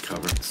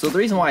uncover. So the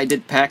reason why I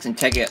did packs and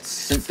tickets,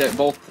 since they're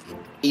both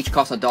each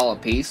cost $1 a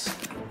piece,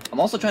 I'm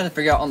also trying to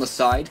figure out on the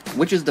side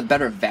which is the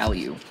better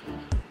value.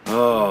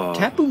 Oh.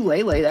 Tapu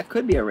Lele, that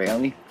could be a rare.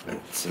 Let me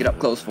It's, get up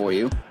close for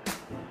you.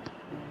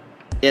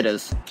 It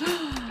is.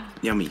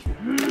 Yummy.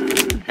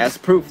 As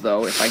proof,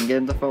 though, if I can get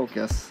into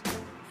focus.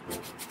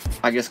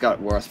 I just got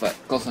it worse, but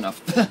close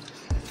enough. That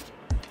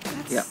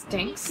Yeah.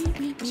 stinks.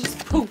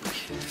 Just poop.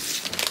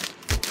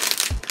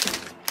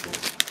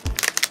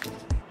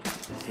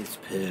 It's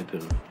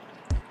purple.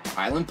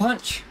 Island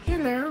Punch.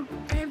 Hello,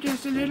 I'm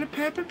just a little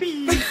pepper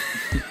bean.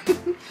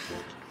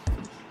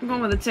 I'm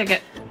going with a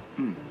ticket.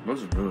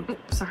 Those are good. Oh,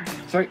 sorry.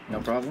 Sorry, no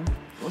problem.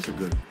 Those are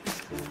good.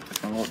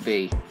 Which one will it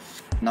be?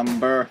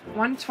 Number...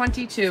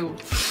 122.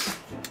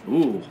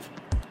 Ooh.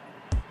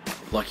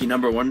 Lucky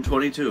number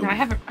 122. Now,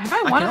 have I I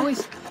can won?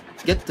 always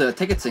get the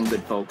tickets in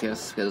good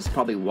focus, because it's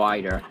probably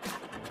wider.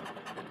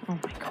 Oh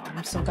my god,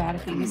 I'm so bad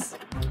at these.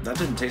 That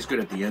didn't taste good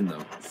at the end,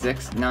 though.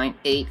 6, 9,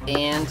 8,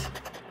 and...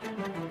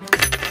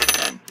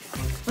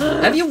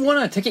 10. Have you won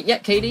a ticket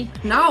yet, Katie?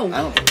 No,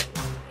 I don't...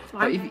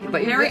 I'm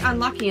but you very got-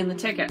 unlucky in the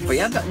tickets. But you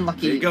have gotten There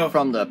lucky you go.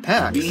 from the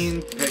packs.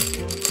 Bean pick.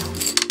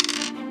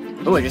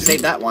 Oh, I just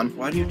saved that one.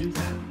 Why do you do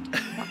that?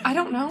 I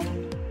don't know.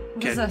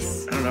 What is Okay.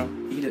 this? I don't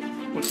know. Eat it.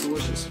 What's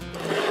delicious?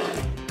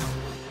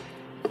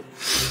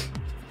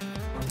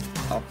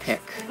 I'll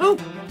pick Oh,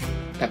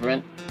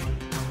 peppermint.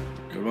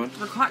 Good one.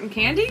 for cotton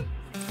candy?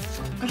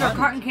 Is there a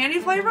cotton candy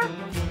flavor?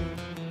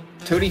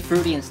 Tutti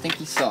Frutti and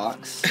Stinky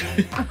Socks.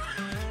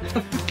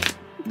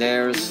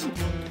 There's...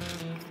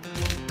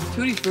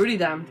 Tutti Frutti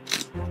then.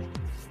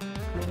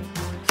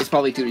 It's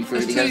probably Tutti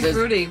Frutti. It's because Tutti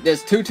Frutti.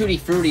 There's two Tutti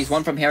Fruttis,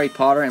 one from Harry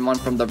Potter and one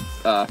from the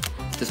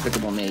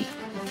Despicable Me.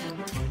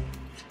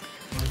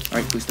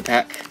 Alright, booster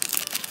pack.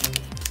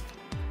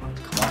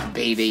 Come on,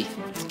 baby.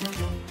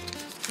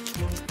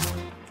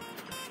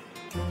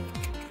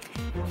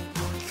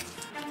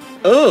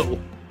 Oh!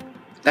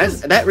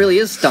 That really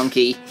is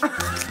stunky.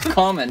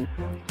 Common.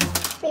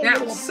 Yeah.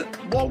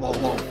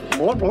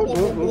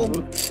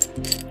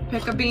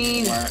 Pick a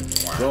bean.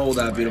 Roll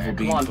that beautiful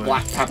bean. Come on, punch.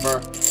 black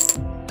pepper.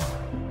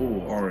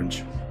 Ooh,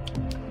 orange.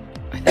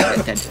 I think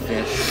I dead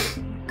fish.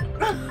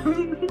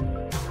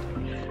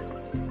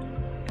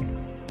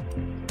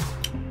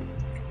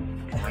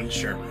 Orange,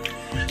 sure.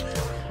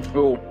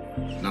 Oh,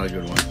 Not a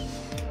good one.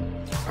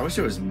 I wish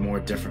there was more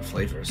different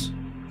flavors.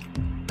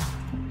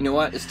 you know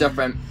what? It's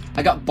different.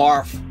 I got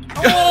barf.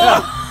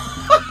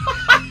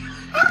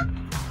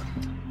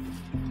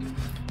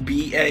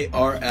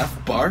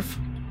 B-A-R-F, barf?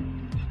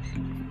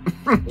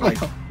 Like,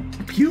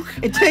 puke?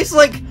 It tastes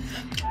like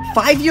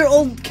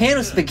 5-year-old can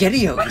of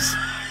SpaghettiOs.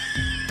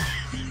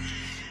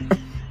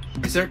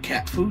 Is there a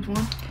cat food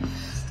one?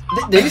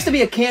 There used to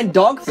be a canned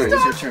dog food.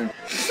 It's your turn.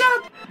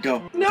 Stop!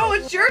 Go. No,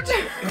 it's your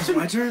turn. It's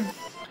my turn.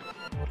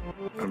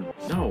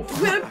 No.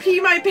 I'm gonna pee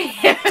my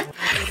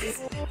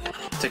pants.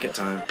 Ticket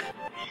time.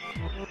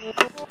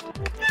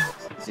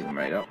 Zoom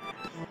right up.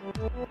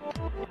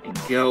 And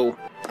go.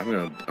 I'm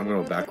gonna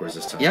go backwards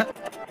this time.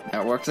 Yep,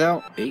 that works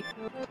out. 8.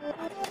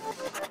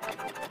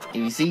 If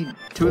you see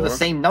two of the 4.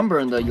 same number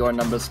in the your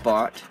number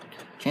spot,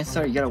 chances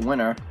are you get a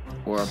winner,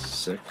 or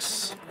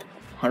 6.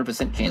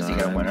 100% chance you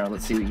get a 9. winner.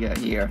 Let's see what we get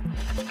here.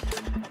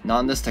 Not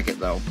on this ticket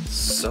though.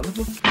 Son of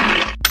a...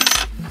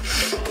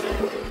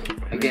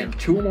 Again,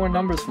 2 more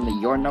numbers from the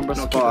your number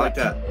No, keep it spot. like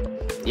that.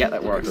 Yeah,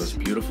 that Look at those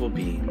works. beautiful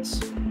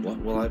beans. What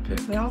will I pick?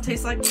 They all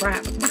taste like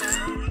crap.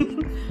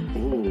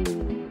 Ooh.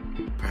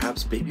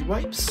 Perhaps baby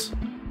wipes?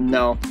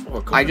 No, Or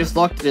I coconut? just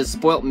looked at his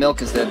spoiled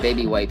milk instead of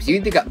baby wipes. You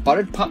either got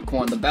buttered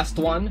popcorn, the best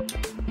one,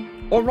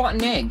 or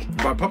rotten egg.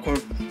 Buy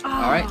popcorn.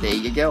 Alright, there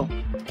you go.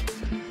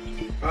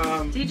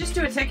 Did you just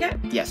do a ticket?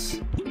 Yes.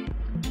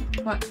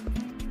 What?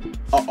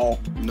 Uh-oh.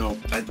 No,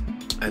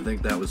 I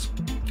think that was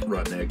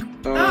rotten egg.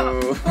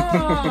 Oh.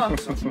 Oh.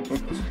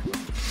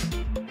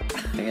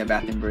 Taking a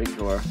bathroom break,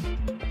 or...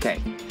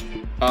 Okay.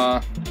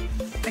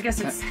 I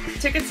guess it's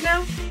tickets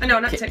now? No,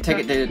 not tickets.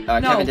 Ticket did,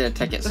 No, Kevin did a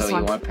ticket, this so you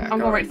one. want to pack. I'm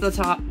going right to the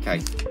top. Okay.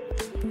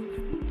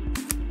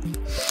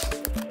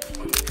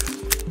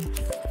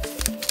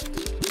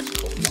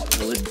 What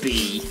will it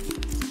be?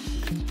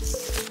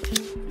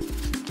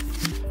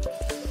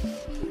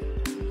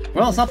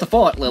 Well, it's not the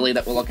Fallout Lily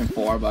that we're looking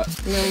for, but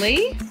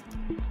Lily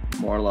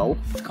more low.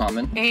 It's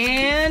common.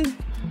 and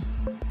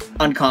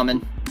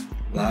Uncommon.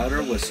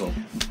 Louder whistle.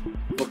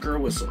 Booker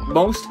whistle.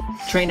 Most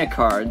trainer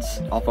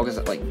cards, I'll focus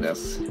it like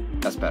this.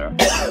 That's better.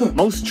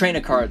 Most trainer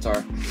cards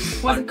are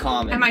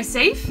uncommon. Am I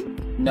safe?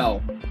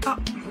 No. Oh.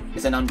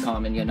 It's an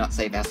uncommon. You're not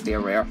safe. It has to be a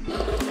rare.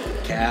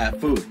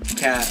 Cat food.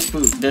 Cat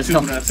food. There's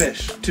tuna no-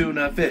 fish.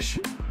 Tuna fish.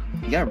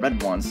 You got a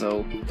red one,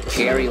 so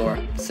cherry or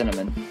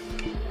cinnamon.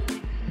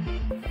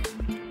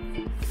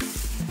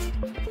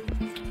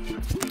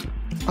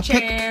 I'll pick.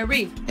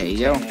 Cherry. There you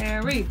go.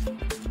 Cherry.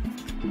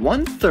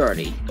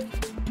 130.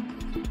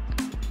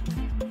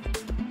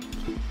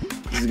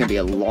 This is gonna be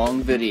a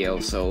long video,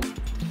 so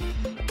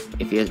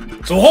if you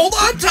So hold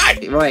on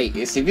tight. right,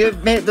 so if you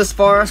made it this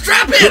far,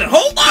 Strap in.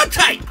 Hold on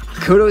tight.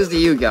 kudos to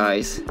you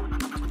guys.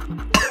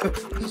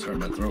 Just hurt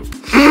my throat.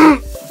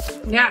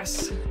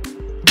 Yes.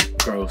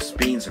 Gross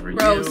beans are review.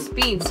 Roast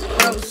beans.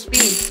 Roast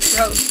beans.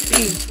 Roast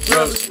beans.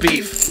 Roast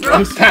beef. Roast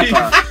Roast beef.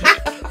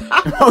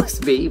 Pepper.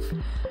 Roast beef.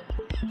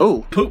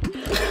 Oh, Poop.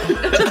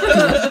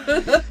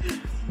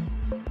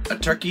 A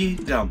turkey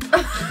dump.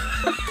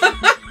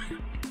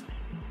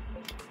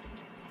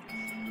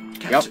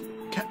 Yep.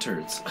 Cat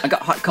turds. I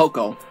got hot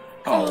cocoa.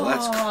 Oh,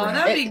 that's Oh, crap.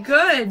 that'd be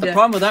good. The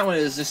problem with that one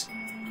is just,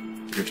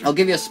 Your turn. I'll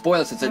give you a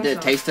spoiler since I did a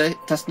Awesome. taste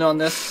testing on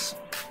this,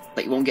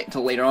 that you won't get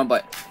until later on,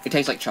 but it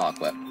tastes like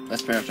chocolate.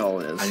 That's pretty much all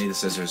it is. I need the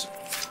scissors.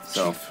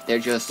 So Chief. they're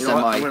just You know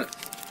what? semi.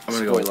 I'm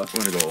gonna go. spoiler. I'm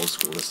gonna go old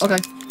school this time.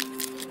 Okay.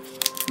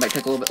 Might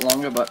take a little bit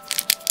longer, but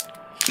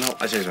No,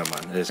 I changed my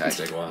mind. It is gonna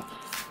Okay. take a while.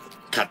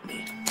 Cut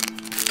me.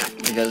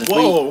 because if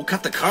Whoa!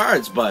 Cut the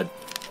cards, bud.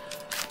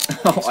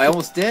 oh, I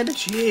almost did.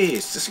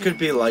 Jeez, this could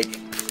be like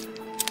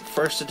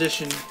first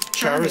edition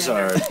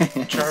Charizard.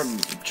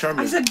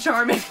 I said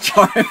charming.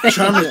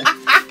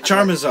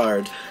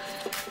 Charmazard.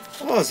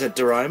 Oh, is that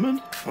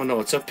Doraemon? Oh no,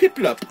 it's a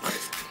Piplup.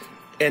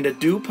 And a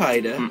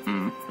Dewpider.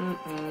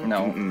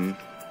 No,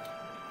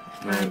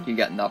 Man. you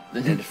got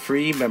nothing. And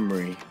free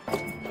memory.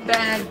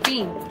 Bad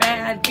bean.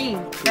 Bad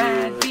bean.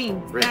 Bad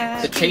bean.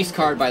 Bad The chase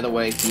card, by the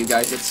way, for you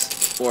guys,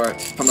 it's or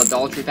from the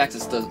Dollar Tree packs.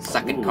 It's the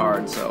second Ooh,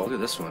 card. Look So at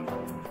this one.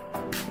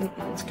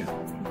 It's got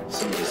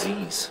some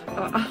disease.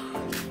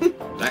 bean.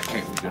 That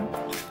can't be good.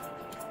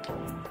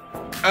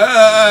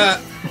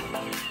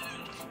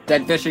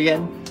 dead fish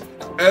again.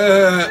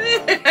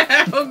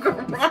 Oh,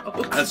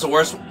 gross. That's the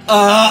worst.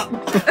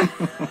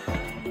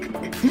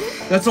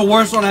 That's the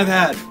worst one I've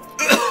had.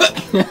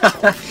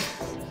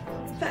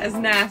 That is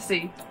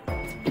nasty.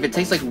 If it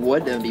tastes like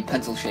wood, then it'd be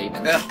pencil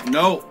shaving.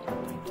 No,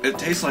 it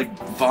tastes like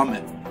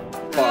vomit.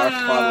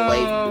 Barf,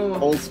 probably. No.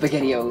 Old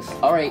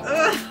SpaghettiOs. All right,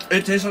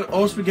 It tastes like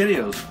old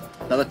SpaghettiOs.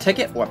 another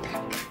ticket or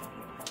pack.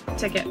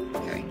 Ticket.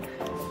 Okay.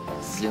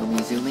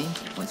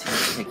 Zoomy. Once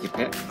you take your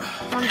pick.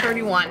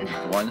 131.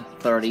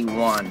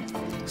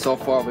 131. So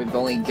far, we've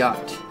only got.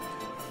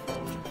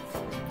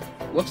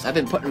 Whoops! I've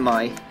been putting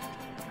my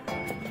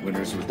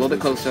Winners with a little bit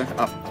closer.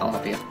 Up. I'll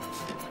help you.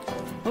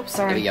 Oops,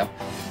 There sorry. we go.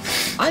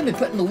 I've been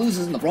putting the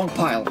losers in the wrong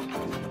pile.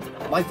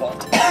 My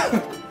fault.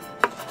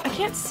 I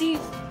can't see.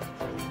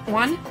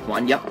 One?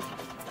 One. Yep.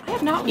 I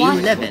have not one.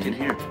 11. Look in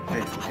here. Hey,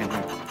 look in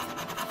here.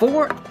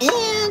 4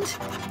 and.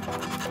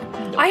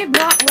 I have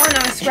not won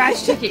on a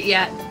scratch ticket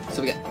yet.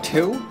 So we got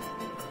 2.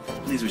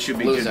 These we should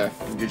be Loser.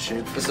 in good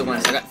shape. This is the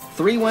winner. So I got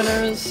 3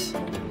 winners.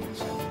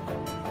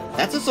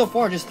 That's it so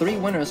far. Just 3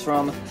 winners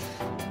from.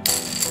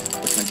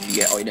 Which one did you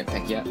get? Oh, you didn't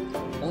pick yet.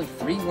 Only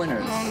 3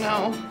 winners. Oh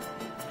no.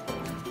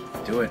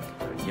 Do it.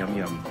 Yum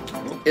yum.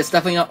 It's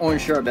definitely not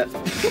orange sherbet.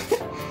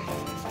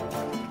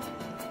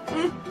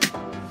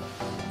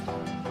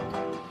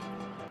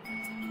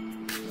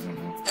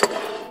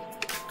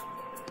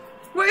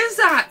 What is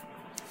that?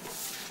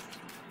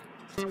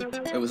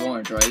 It was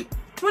orange, right?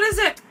 What is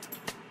it?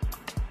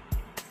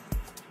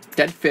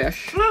 Dead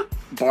fish. Uh,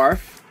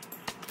 Barf.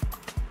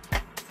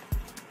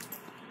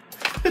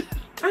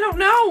 I don't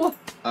know.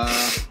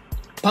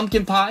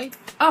 Pumpkin pie.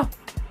 Oh,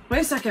 wait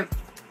a second.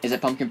 Is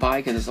it pumpkin pie?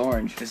 Because it's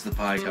orange. Is the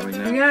pie coming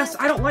now? Yes,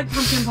 I don't like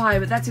pumpkin pie,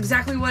 but that's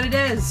exactly what it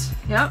is.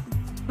 Yep,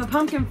 the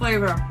pumpkin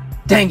flavor.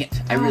 Dang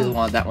it! I really Oh.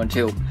 wanted that one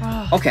too.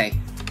 Oh. Okay.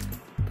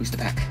 Booster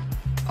pack.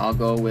 I'll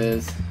go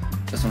with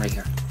this one right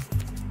here.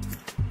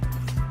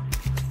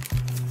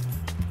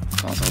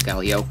 Also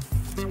Galileo.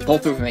 Pull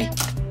through for me.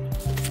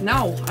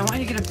 No, I want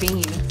you to get a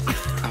bean.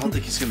 I don't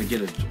think he's gonna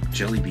get a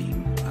jelly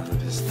bean out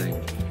of his thing.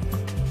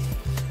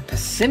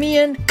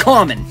 Persimmon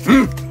Common.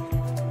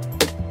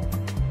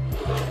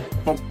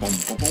 Bum, bum,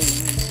 bum, bum.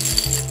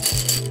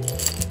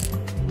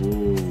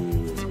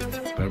 Ooh,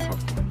 better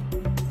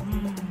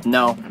popcorn.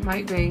 No. It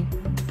might be.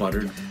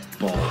 Buttered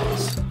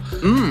balls.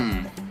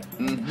 Mmm.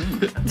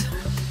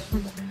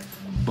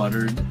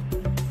 Buttered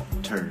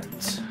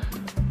turds.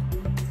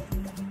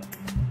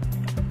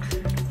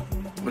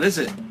 What is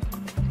it?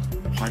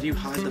 Why do you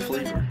hide the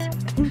flavor?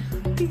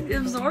 He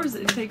absorbs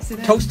it and takes it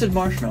in. Toasted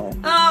marshmallow.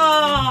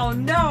 Oh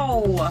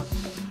no!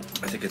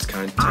 I think it's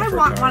kind of I tougher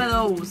want card. one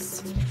of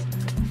those.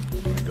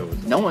 I'm gonna go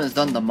with No one has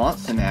done the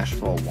Monster Mash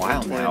for a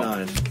while now.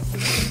 29.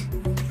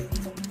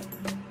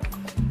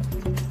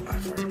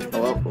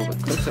 Oh, we'll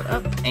close it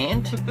up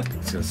and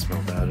It's gonna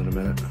smell bad in a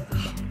minute.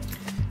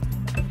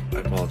 I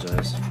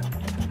apologize.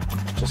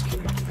 Just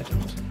kidding. I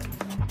don't.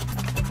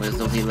 Where's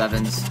those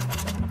 11s?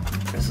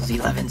 Where's those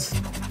 11s?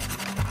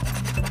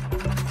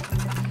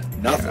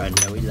 Nothing. There are no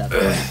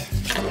 11s.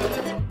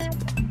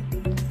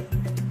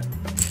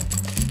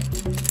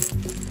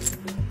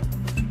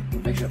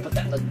 Make sure I put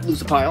that in the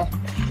loser pile.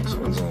 This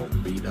one's all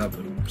beat up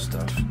and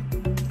stuff.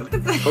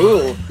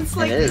 Ooh, It's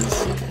like- it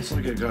is. It's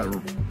like it got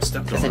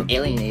stepped It's on. an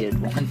alienated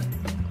one.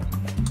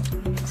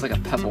 It's like a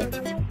pebble.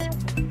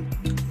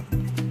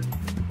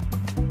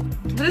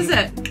 What is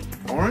it?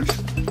 Orange?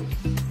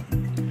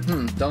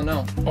 Don't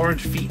know.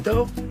 Orange feet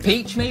though?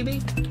 Peach,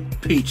 maybe?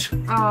 Peach.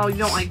 Oh, you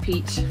don't like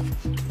peach.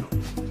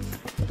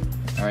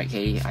 Alright,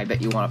 Katie, I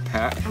bet you want a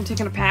pack. I'm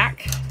taking a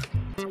pack.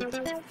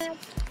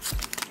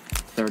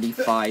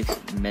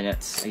 35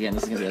 minutes. Again,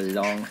 this is gonna be a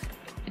long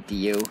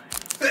video.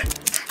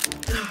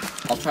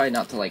 I'll try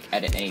not to like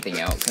edit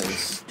anything out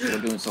because we're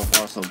doing so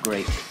far so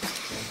great.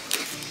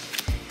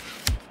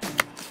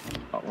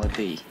 What will it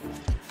be?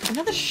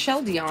 Another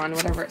Sheldion,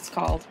 whatever it's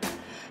called.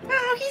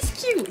 Oh, he's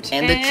cute.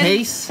 And the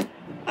case?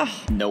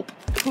 Oh, Nope.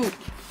 poop.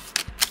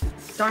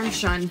 Darn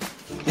shun.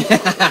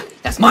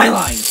 That's my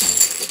line!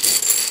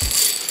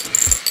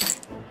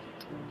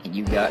 And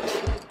you got...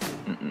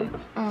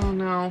 Oh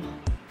no.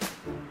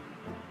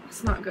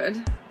 It's not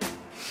good.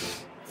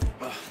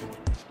 My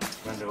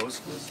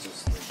nose was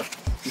just.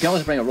 You can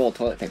always bring a roll of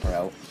toilet paper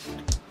out.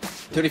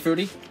 Tutti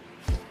Frutti?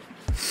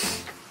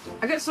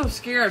 I get so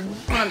scared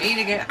when I'm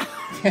eating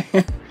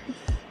it.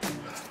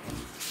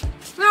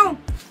 No!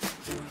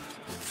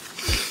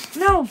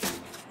 No!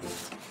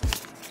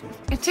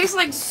 It tastes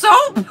like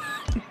soap!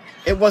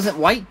 It wasn't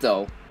white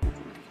though.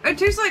 It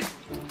tastes like...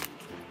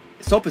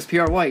 Soap is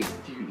pure white.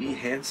 Do you eat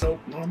hand soap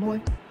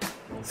normally?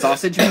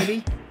 Sausage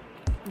maybe?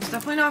 It's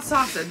definitely not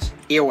sausage.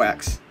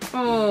 Earwax.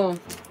 Oh.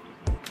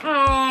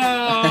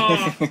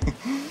 Oh.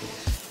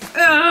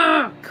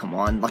 Ugh. Come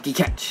on, lucky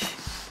catch.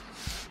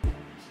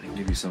 I can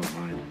give you some of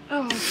mine.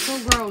 Oh, it's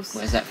so gross.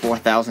 Where's that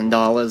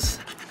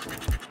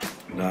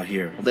 $4,000? Not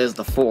here. Well, there's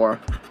the 4.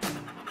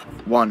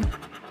 1,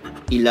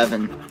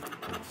 11,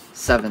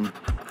 7,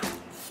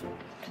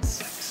 and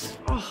 6.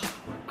 Oh,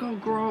 go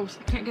gross.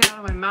 I can't get it out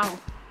of my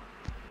mouth.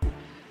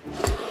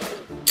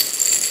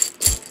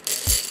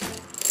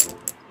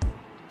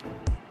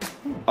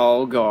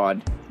 Oh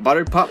god.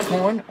 Buttered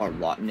popcorn or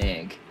rotten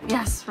egg?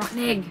 Yes, rotten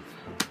egg.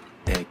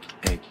 Egg.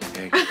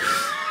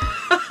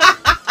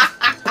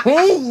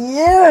 Hey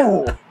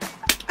you!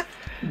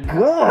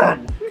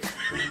 God!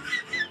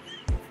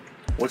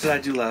 What did I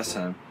do last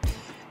time?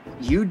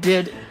 You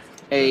did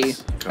a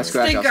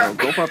scratch off, so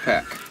go for a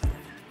pack.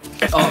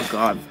 Oh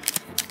god.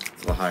 It's a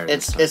little higher.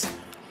 this time.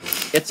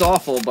 It's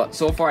awful, but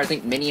so far I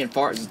think Mini and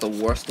Farts is the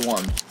worst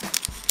one.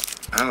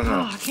 I don't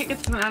know. Oh, I can't get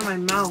something out of my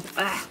mouth.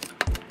 Ugh.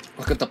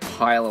 Look at the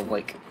pile of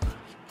like...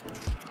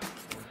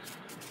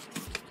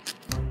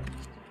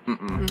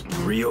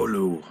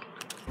 Riolu.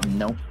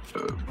 Nope.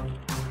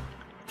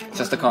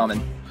 Just a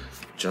common.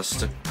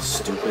 Just a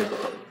stupid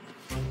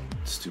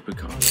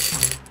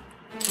comment.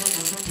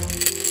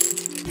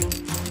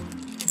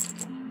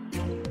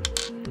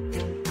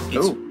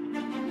 Ooh.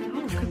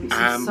 Oh, it could be some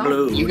I'm soap.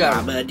 blue. You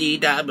got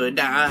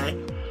Dabba-dee-dabba-die.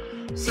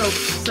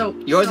 Soap.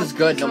 Yours soap, is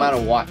good no soap.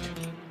 matter what.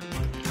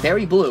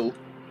 Berry blue.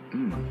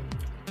 Mm.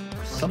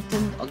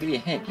 Something, I'll give you a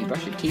hint. You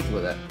brush your teeth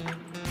with it.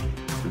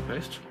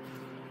 Toothpaste?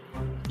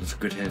 That's a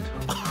good hint.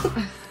 It's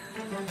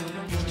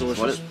What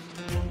delicious. is,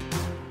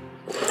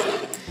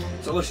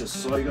 Delicious,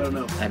 that's all you gotta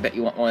know. I bet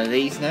you want one of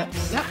these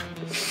next. Yep.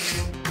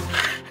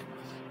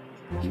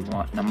 You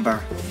want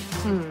number.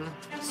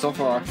 So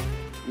far,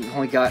 we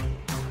only got...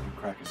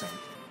 Crackers in.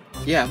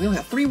 Yeah, we only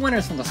got 3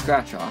 winners from the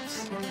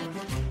scratch-offs.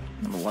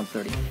 Number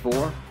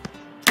 134.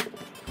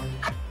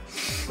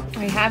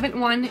 I haven't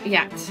won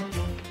yet.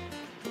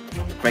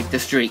 Break the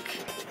streak.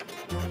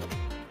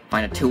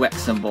 Find a 2x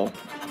symbol.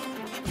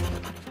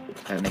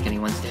 Better make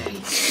anyone's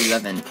day.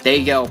 11. There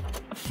you go.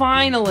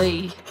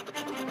 Finally.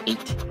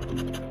 8.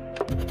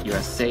 You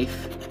are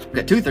safe. We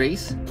got 2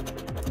 3s.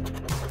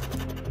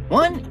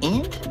 1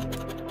 and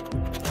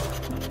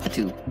a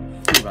 2.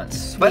 2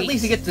 runs. But at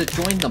least you get to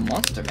join the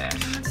Monster Mash.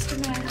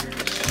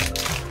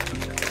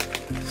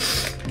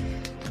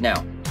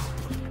 Now,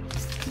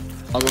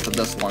 I'll look at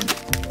this one.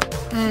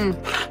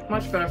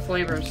 Much better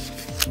flavors.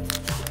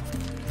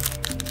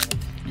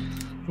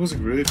 It was a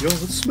graveyard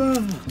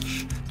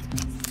smash.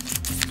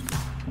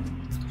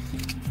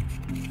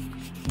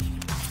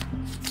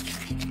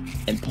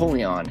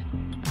 Empoleon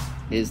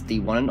is the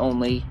one and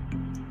only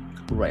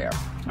rare.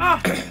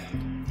 Ah,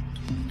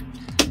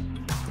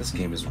 This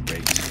game is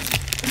rigged.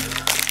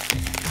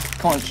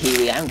 Come on,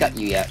 Kiwi, I haven't got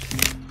you yet.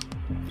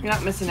 you're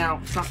not missing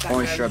out. It's not that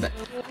Orange good. sherbet.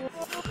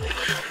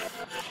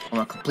 I'm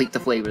gonna complete the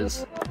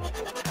flavors.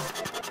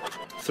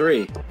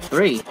 3.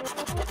 3,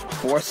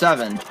 4,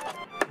 7,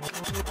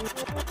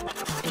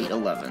 8,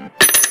 11.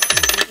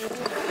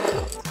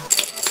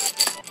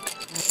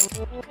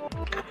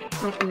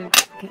 Oh, I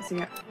can't see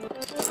it.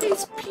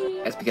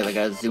 That's because I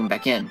gotta zoom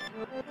back in.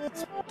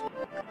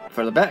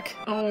 Further back.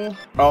 Oh,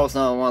 Oh, it's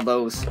not one of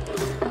those.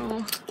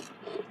 oh.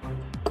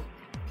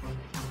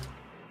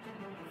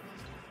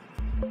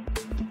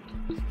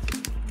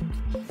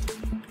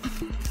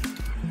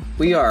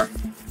 We are.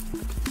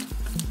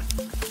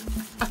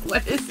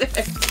 What is it?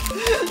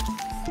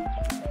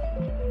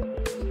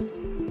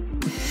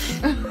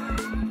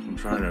 I'm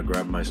trying to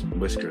grab my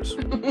whiskers.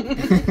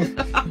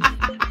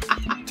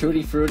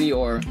 Tutti Frutti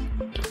or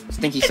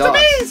Stinky It's Sauce?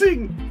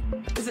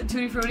 amazing! Is it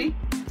Tutti Frutti?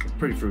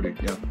 Pretty fruity,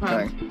 yeah.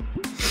 Okay.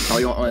 Oh,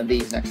 you want one of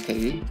these next,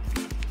 Katie?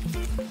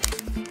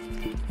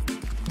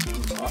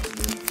 It's hot.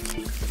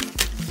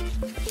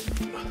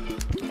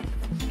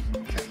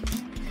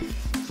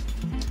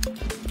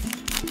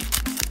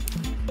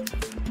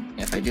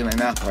 If I do my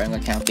math right, I'm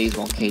gonna count these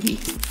while Katie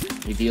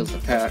reveals the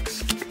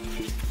packs.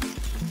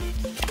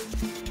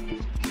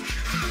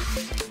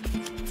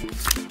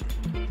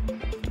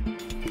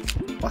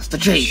 What's the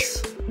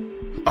chase?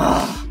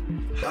 Ah!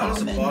 How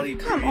does a body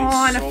Come create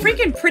on, a so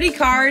freaking pretty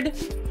card.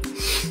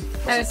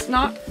 And it's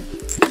not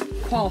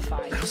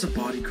qualified. How does a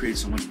body create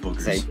so much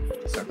boogers? Say,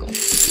 circle.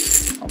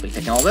 I'll be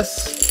taking all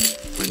this.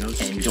 My nose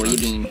is And enjoy your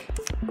bean.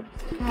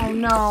 Oh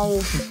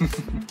no.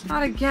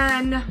 Not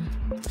again.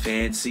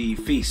 Fancy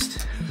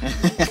feast.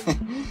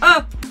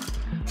 Oh!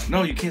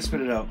 No, you can't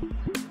spit it out.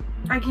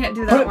 I can't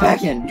do that Put it one.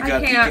 back in. You I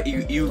got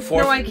can't. you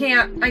forfeit. No, I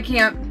can't. I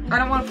can't. I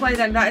don't want to play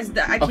then. That is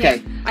the, I can't.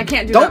 Okay. I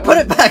can't do Don't that put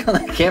one. it back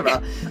on the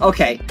camera.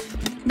 Okay.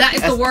 That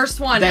is the worst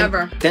one then,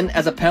 ever. Then,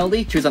 as a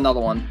penalty, choose another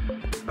one.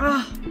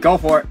 Ugh. Go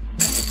for it.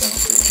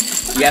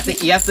 You have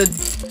to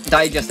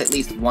digest at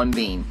least one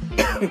bean.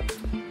 I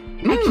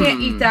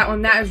can't eat that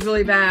one. That is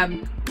really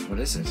bad. What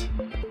is it?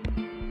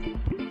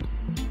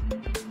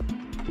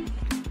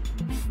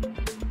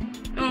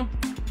 Oh.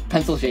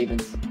 Pencil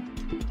shavings.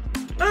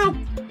 Oh.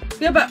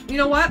 Yeah, but you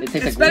know what? It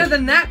tastes It's like better wood.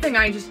 than that thing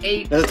I just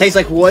ate. Does it taste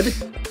like wood?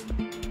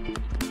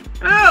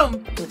 Oh.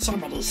 It's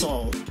some of the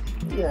soul.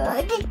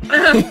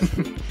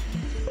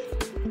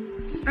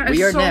 That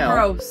We is are so now-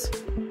 gross.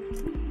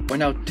 We're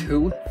now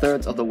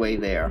 2/3 of the way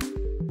there.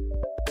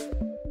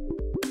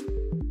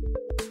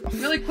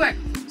 Really quick.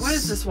 What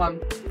is this one?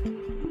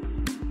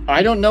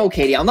 I don't know,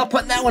 Katie. I'm not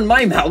putting that one in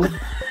my mouth.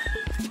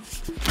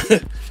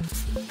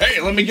 Hey,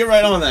 let me get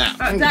right on that.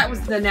 That was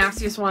the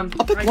nastiest one.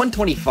 I'll pick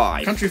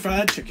 125. Country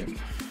fried chicken.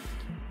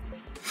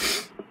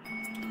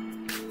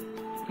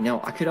 You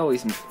know, I could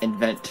always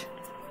invent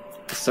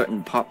a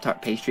certain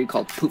Pop-Tart pastry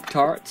called Poop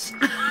Tarts.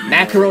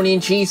 Macaroni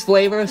and cheese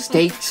flavor,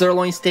 steak,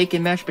 sirloin steak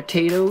and mashed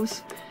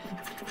potatoes.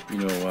 You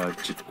know,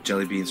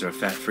 jelly beans are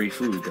fat-free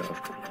food, though.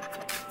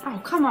 Oh,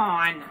 come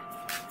on.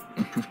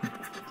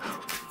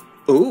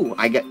 Ooh,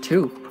 I get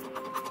 2.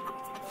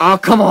 Oh,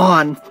 come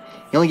on!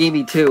 You only gave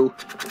me 2.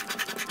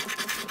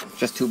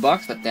 Just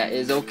 $2, but that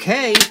is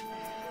okay.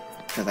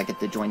 Because I get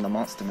to join the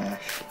Monster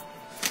Mash.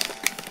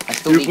 I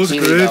still need Kiwi,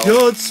 though.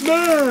 Graveyard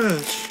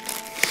Smash!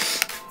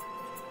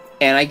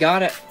 And I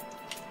got it.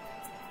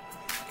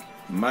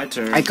 My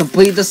turn. I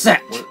completed the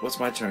set. What's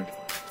my turn?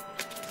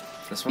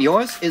 This one?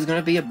 Yours is going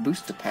to be a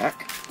booster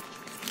pack.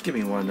 Give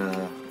me one,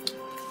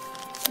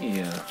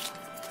 yeah.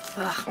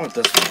 Ugh. I want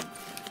this one.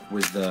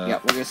 With the... Yeah,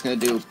 we're just going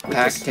to do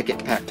pack, this-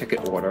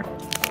 ticket order.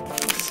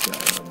 This guy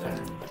on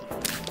there.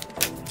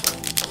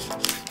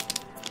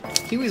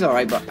 Kiwi's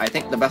alright, but I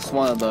think the best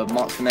one of the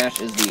Monster Mash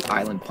is the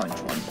Island Punch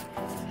one.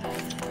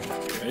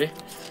 Ready?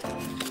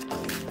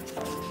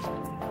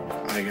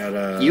 I got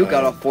a... You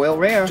got a foil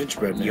rare.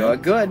 Gingerbread man. You're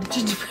good.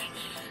 Gingerbread.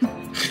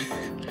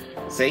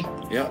 See?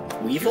 Yeah.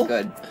 You're Weevil?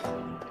 good.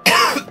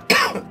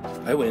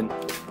 I win.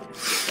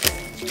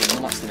 Join the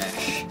Monster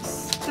Mash.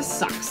 This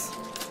sucks.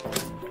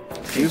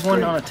 Use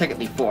one on a ticket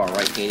before,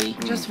 right, Katie?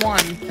 Just one.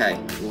 Okay, a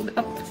little bit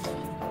up.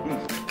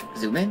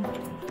 Zoom in.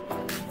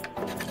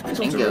 These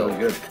ones are Bingo. really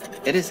good.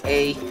 It is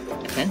a 10,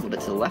 a little bit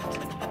to the left.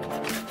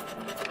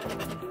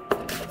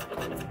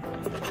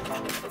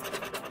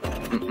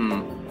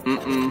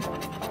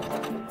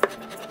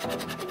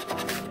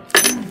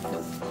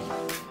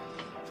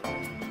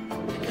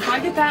 If I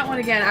get that one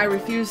again, I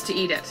refuse to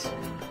eat it.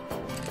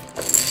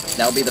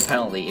 That'll be the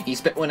penalty. If you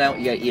spit one out,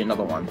 you gotta eat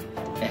another one.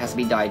 It has to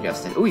be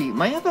digested. Ooh, you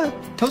might have a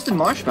toasted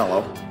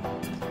marshmallow.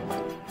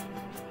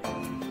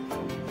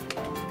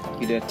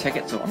 You did a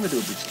ticket, so I'm gonna do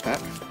a booster pack.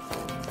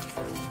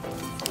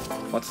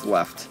 What's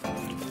left?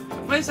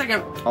 Wait a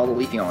second. All the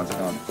leafy ones are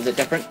gone. Is it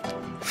different?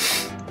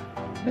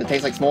 Does it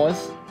taste like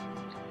s'mores?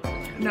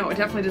 No, it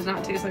definitely does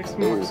not taste like Ooh,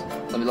 s'mores.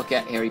 let me look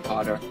at Harry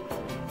Potter.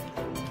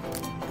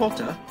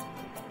 Potter.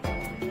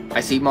 I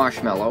see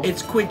marshmallow.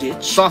 It's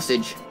Quidditch.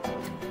 Sausage.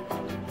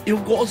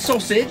 You've got a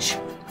sausage.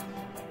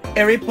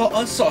 Harry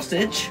Potter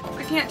sausage.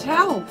 I can't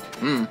tell.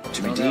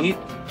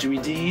 Jimmy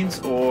Dean's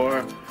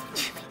or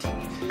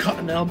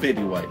Cottonelle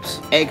baby wipes.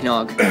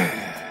 Eggnog.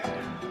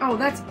 Oh,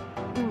 that's...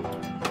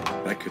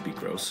 That could be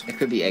gross. It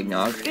could be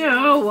eggnog.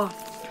 Ew.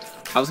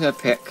 I was gonna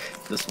pick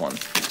this one.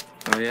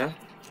 Oh yeah?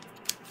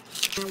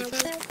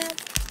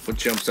 What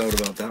jumps out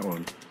about that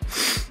one?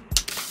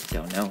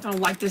 Don't know. I don't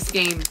like this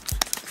game.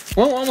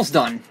 Well, we're almost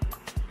done.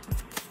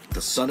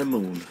 The sun and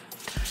moon.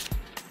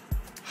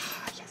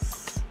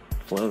 Yes.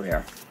 Foil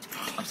rare.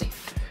 I'm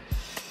safe.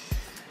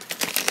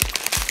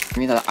 Give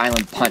me the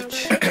Island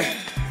Punch.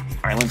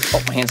 Island.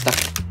 Oh, my hand's stuck.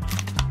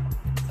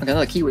 Okay,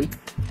 another kiwi.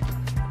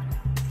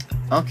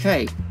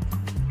 Okay.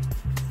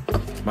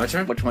 My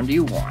turn? Which one do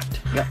you want?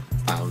 Yep.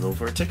 I'll go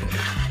for a ticket.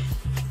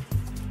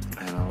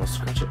 And I'll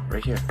scratch it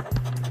right here.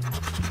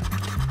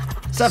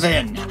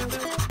 7.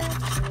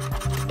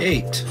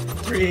 8,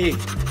 3,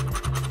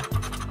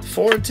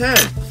 4, and 10.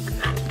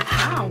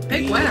 Wow,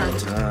 big winner.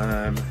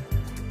 Time.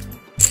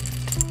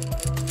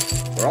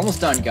 We're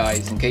almost done,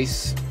 guys. In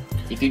case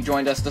if you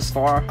joined us this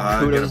far, I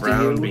got a kudos to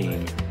brown you.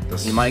 bean.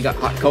 This... You might have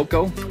got hot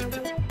cocoa.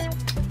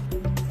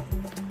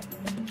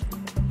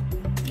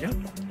 Yep.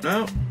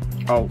 No.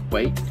 Oh,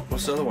 wait.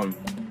 What's the other one?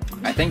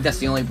 I think that's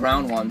the only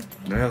brown one.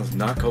 No, it's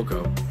not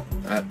cocoa.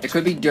 It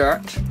could be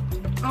dirt,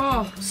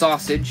 Oh,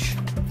 sausage.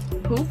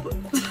 poop.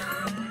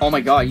 Oh my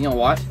god, you know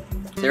what?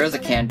 There is a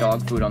canned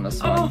dog food on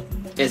this one.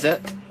 Is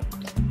it?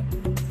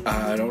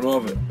 I don't know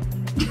of it.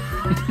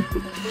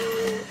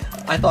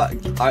 I thought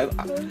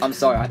I'm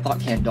sorry, I thought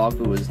canned dog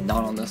food was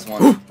not on this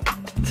one.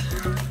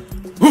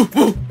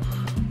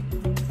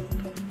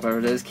 Whatever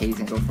it is, Katie's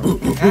gonna go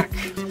for a pack.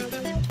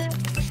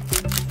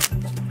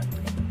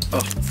 Oh,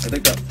 I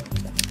think that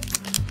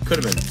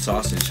could have been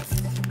sausage.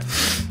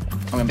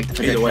 I'm gonna make the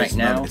Either prediction way, right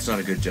now. it's not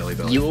a good Jelly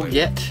Belly. You will flavor.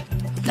 get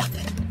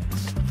nothing.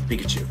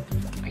 Pikachu.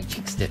 I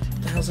jinxed it.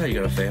 What the hell's that? You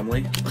got a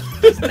family?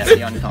 It's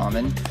definitely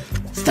uncommon.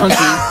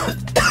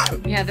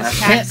 Stunky. Yeah, this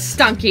I cat's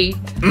stunky.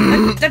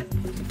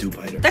 Do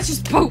biter. That's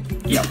just poop.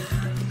 Yep.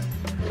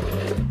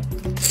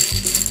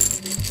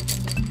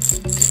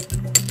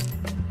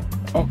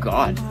 Oh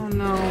god. Oh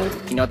no.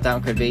 You know what that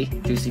one could be?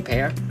 Juicy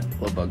pear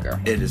or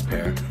booger. It is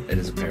pear. It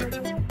is a pear.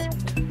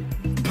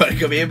 But it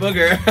could be a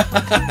booger.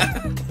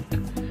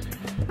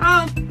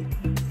 Oh,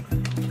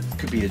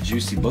 Could be a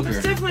juicy it's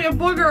booger. definitely a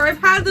booger. I've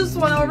had this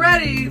one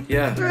already.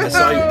 Yeah, I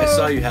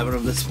saw you having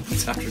them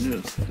this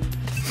afternoon.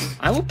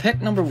 I will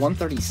pick number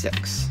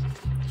 136.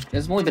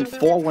 There's only been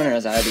 4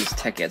 winners out of these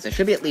tickets. There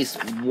should be at least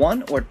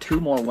 1 or 2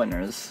 more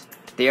winners,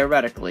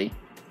 theoretically.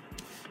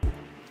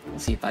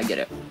 Let's see if I get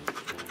it.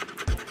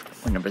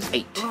 What number is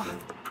 8?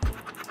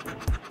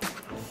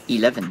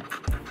 11.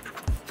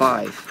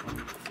 5.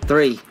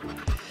 3.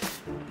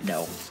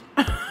 No.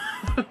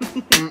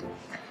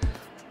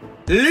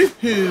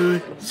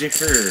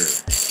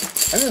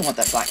 Ziffer. I really want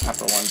that black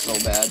pepper one so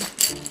bad.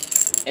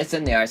 It's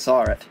in there, I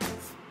saw it.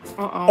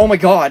 Uh-oh. Oh my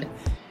god!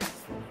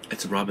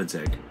 It's a robin's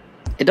egg.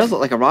 It does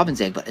look like a robin's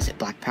egg, but is it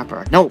black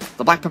pepper? No!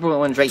 The black pepper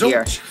one's right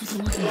here.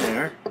 Don't look in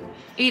there.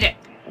 Eat it.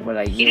 What did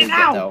I Eat usually it get,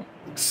 now. though?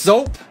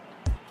 Soap!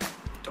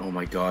 Oh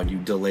my god, you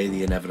delay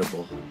the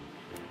inevitable.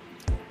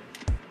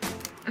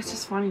 It's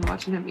just funny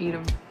watching him eat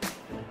them.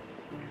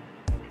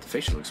 The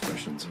facial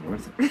expressions are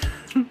worth it.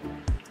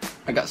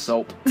 I got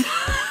soap.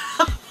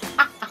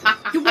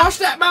 You wash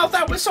that mouth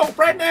out with soap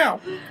right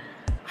now.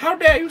 How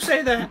dare you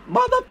say that?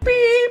 Mother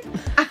beep!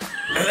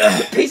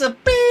 Piece of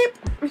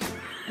beep!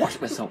 Wash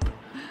it with soap.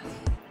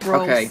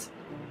 Gross. Okay.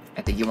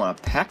 I think you want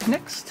a pack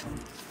next?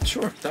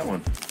 Sure, that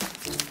one.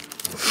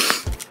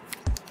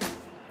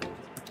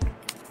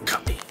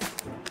 Cut me.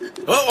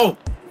 Oh!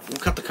 We'll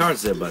cut the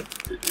cards there, bud.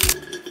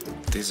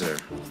 These are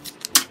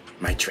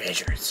my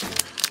treasures.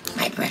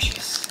 My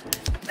precious.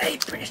 My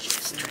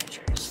precious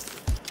treasures.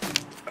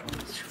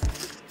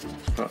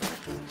 Oh,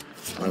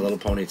 my little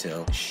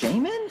ponytail.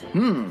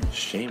 Shaman?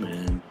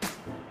 Shaman.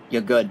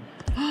 You're good.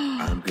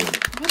 I'm good.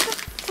 What the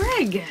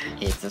frig?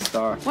 It's a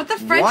star. What the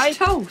French Why-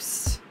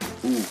 toast?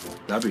 Ooh,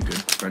 that'd be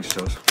good. French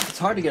toast. It's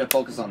hard to get a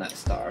focus on that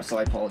star, so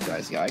I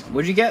apologize, guy.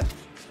 What'd you get?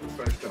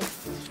 French toast.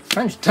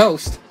 French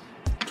toast.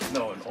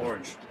 No, an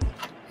orange.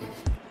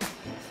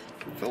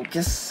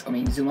 Focus.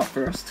 Zoom up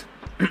first.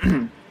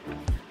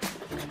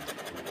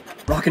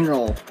 Rock and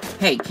roll.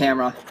 Hey,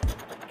 camera.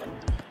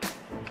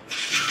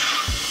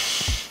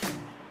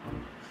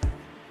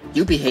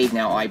 You behave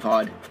now,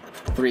 iPod.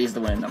 3 is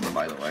the winning number,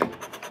 by the way.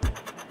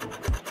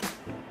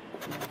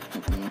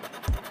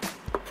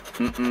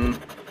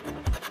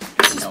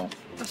 No.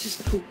 That's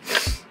just poop.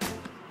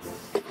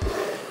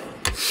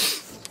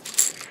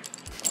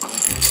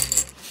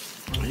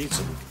 I need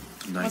some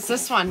knife. What's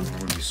this one? I'm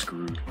gonna be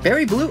screwed.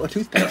 Berry blue or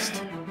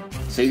toothpaste?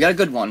 So you got a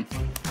good one.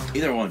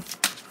 Either one.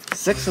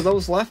 6 of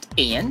those left,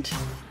 and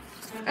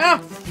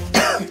Oh,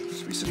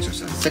 Should be 6 or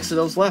 7. 6 of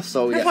those left,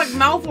 so we it's got... like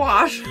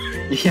mouthwash.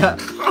 Yeah.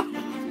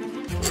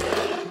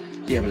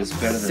 Yeah, but it's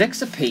better than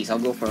 6 apiece. I'll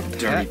go for a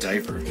dirty pack.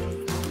 diaper.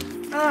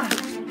 Ah.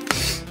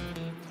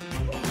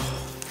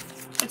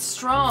 It's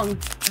strong.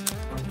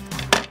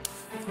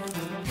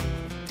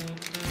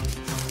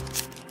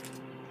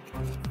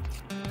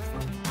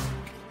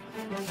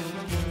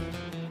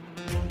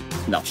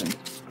 Nothing.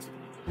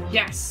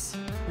 Yes.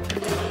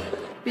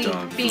 Beep,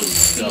 Dog beep,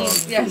 food, dog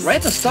beep. Yes. Right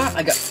at the start,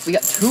 we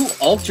got 2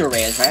 ultra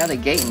rares right out of the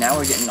gate, and now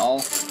we're getting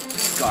all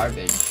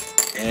garbage.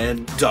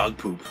 And dog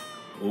poop.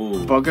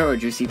 Ooh, Booger or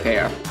juicy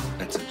pear?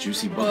 that's a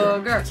juicy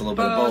booger. Booger. It's a little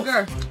bit of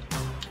Booger. both.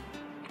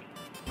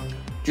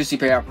 Juicy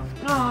pear.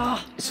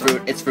 Ah. It's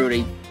fruit. It's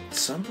fruity.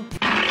 Some.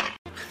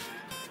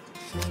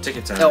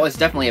 Ticket time. Oh, it's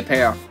definitely a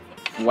pear.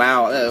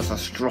 Wow, that is a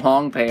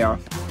strong pear. A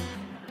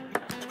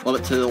little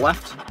bit to the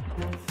left.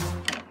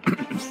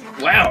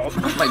 Wow!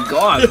 Oh my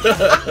god!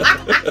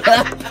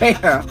 That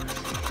pear!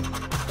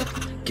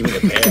 Give me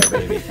the pear,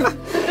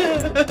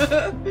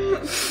 baby.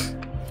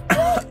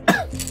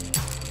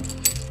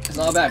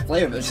 not a bad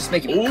flavor. It's just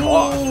making me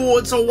cough. Oh,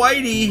 it's a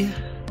whitey.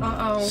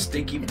 Uh-oh.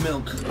 Stinky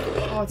milk.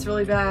 Oh, it's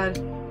really bad.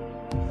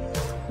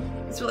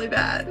 It's really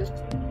bad.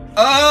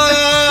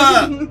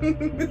 Ah! I'm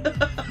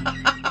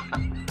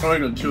not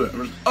gonna chew it.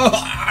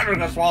 I'm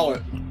gonna swallow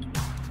it.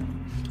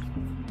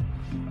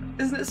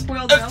 Isn't it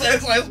spoiled milk?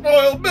 It's like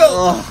spoiled milk.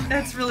 Oh,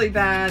 That's really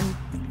bad.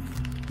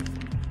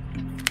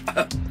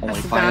 only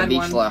a 5 bad of each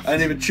one. left. I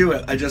didn't even chew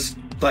it. I just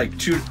like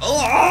chewed.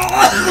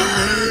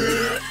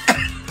 Oh!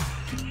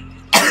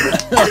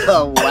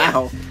 Oh,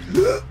 wow.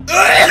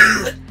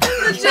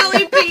 The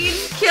jelly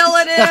bean's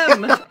killing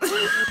him.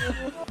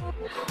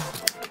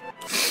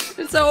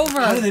 It's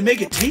over. How do they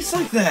make it taste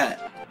like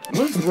that?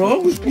 What's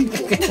wrong with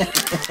people? They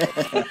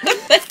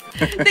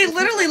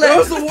literally That let.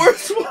 was the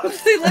worst one.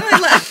 They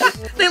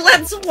literally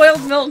let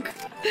spoiled milk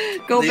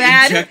go They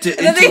bad, inject it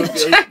and then they into a-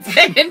 inject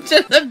it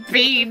into the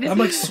bean. I'm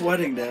like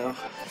sweating now.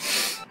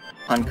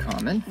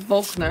 Uncommon.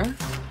 Volkner.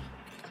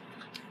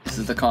 This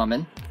is the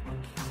common.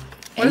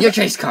 What And is your it?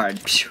 chase card.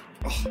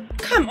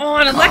 Come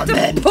on, elective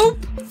Common. poop.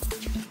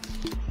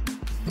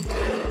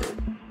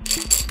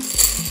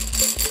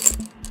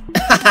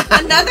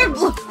 Another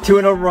blue. 2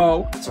 in a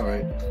row. It's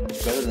alright.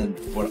 Better than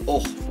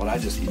what I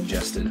just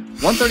ingested.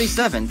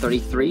 137,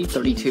 33,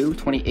 32,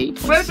 28, Wait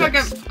a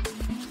 26. second.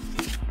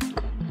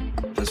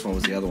 This one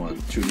was the other one.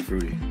 Tutti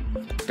Frutti.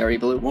 Berry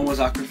blue. One was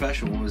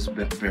Aquafresh and one was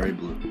Berry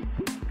Blue.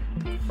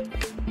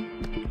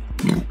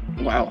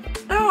 Wow.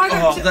 Oh, I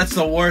got. Oh, two, that's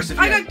the worst. If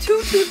you I got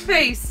 2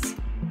 toothpaste.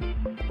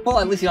 Well,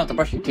 at least you don't have to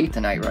brush your teeth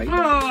tonight, right?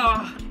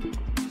 Oh,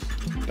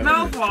 Better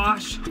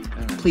mouthwash. than-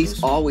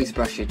 Please always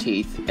brush your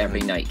teeth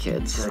every night,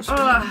 kids. Gross.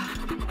 Ugh.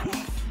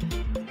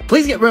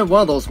 Please get rid of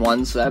one of those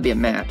ones, so that'd be a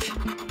match.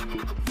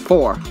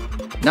 4,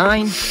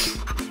 9.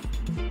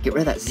 Get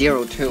rid of that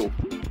 0, too.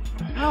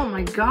 Oh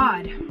my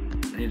god.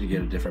 I need to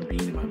get a different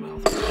bean in my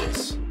mouth.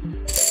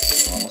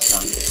 It's Almost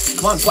done.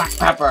 Come on, black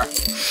pepper.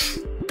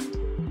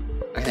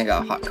 I think I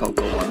got a hot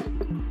cocoa one.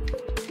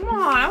 Come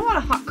on, I want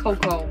a hot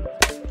cocoa.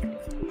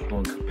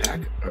 one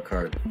pack or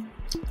card.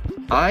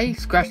 I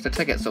scratched the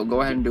ticket, so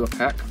go ahead and do a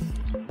pack.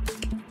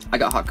 I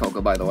got hot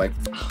cocoa, by the way.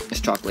 It's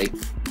chocolate.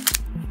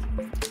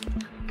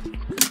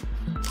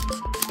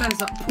 That is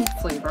not poop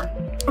flavor.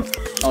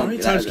 How many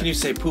times can you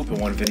say poop in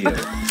one video?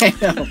 I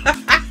know.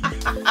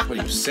 What are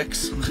you,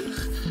 6?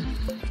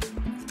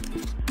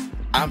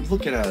 I'm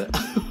looking at it.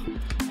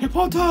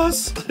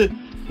 Hippopotas!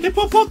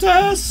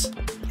 Hippopotas!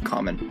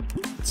 Common.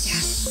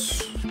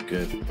 Yes.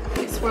 Good.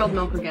 Spoiled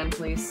milk again,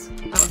 please.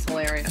 That was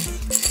hilarious.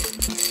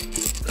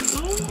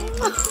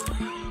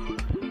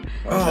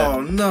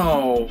 Oh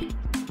no!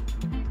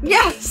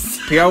 Yes!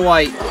 Pure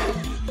white.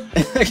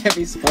 It can't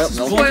be spoiled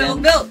milk. Spoiled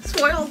again. milk!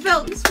 Spoiled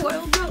milk!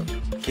 Spoiled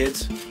milk!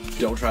 Kids,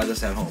 don't try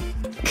this at home.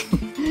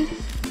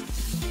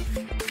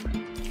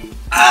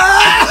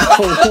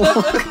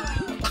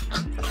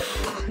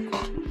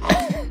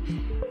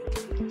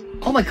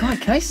 Oh my god,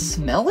 can I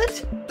smell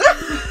it?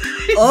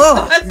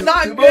 Oh! That's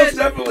not You good! most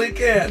definitely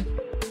can.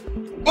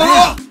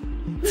 Oh!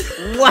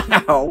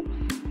 Wow!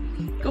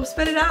 Go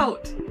spit it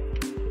out!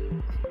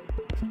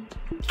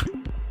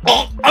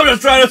 Oh, I'm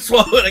just trying to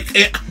swallow it. I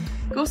can't.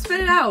 Go spit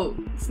it out!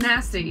 It's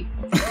nasty.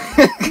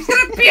 He's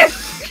gonna be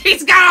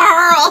he's gonna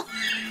hurl!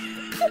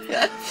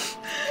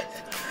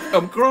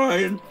 I'm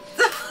crying.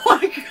 Oh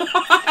my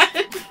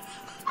god!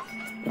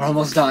 We're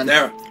almost done.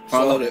 There,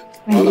 swallowed it.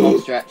 We're on the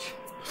home stretch.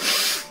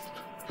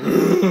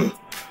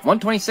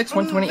 126,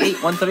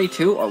 128,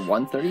 132, or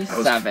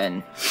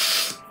 137.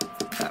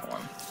 That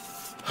one.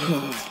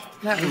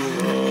 That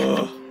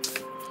was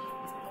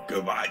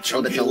Goodbye, Oh,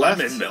 chunky that's a left.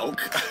 lemon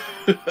milk.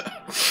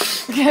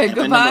 okay,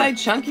 goodbye, number.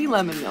 chunky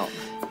lemon milk.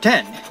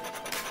 10.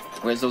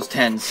 Where's those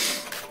 10s?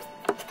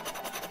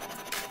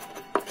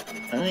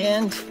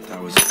 And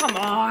That was, Come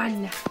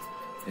on!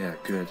 yeah,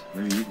 good.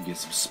 Maybe you can get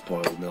some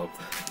spoiled milk.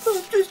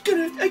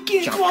 I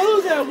can't Jump.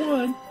 swallow that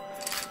one.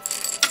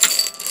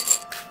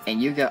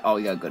 you got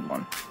you got a good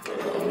one.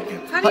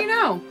 How do you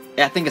know?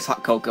 Yeah, I think it's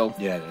hot cocoa.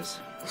 Yeah, it is.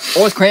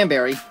 Or it's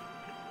cranberry.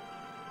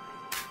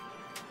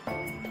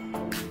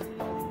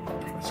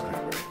 That's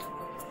cranberry.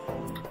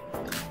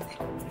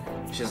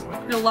 She doesn't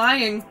like You're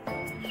lying.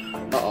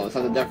 Uh-oh, it's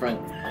something different.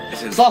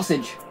 Is it,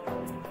 Sausage.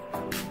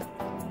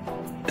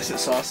 is it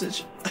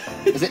sausage?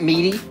 Is it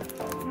meaty?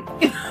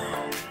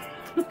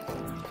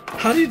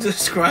 How do you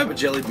describe a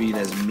jelly bean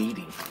as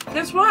meaty?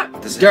 Guess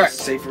what? Does it Dirt. have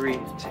savory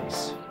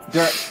taste?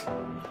 Dirt.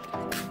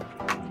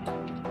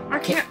 I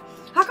can't.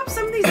 How come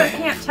some of these I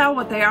can't tell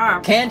what they are?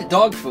 Canned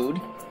dog food.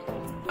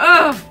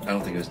 Ugh! I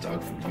don't think it was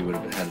dog food. You would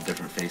have had a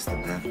different face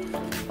than that.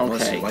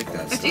 Unless Okay. you like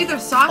that It's stuff. either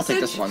I'll take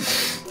this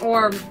sausage one.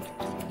 or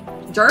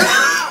dirt.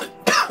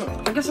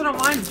 I guess I don't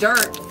mind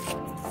dirt.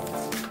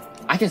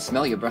 I can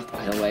smell your breath,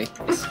 by the way.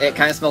 It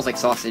kind of smells like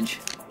sausage.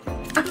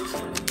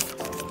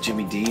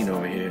 Jimmy Dean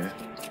over here.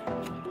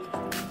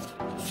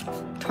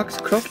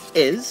 Tux Crook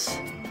is...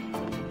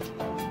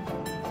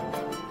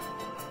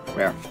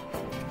 Where?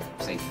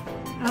 Safe.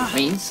 Ugh.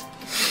 Means...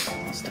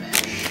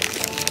 Smash.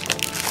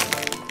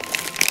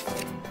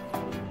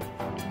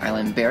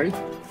 Island Berry.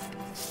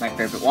 My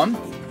favorite one.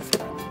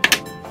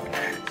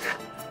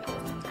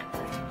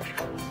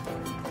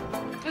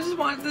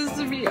 want this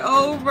to be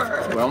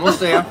over. We're almost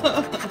there.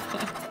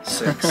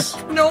 6.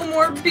 No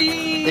more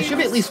beans. There should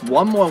be at least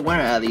one more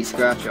winner out of these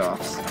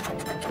scratch-offs.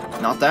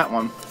 Not that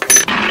one.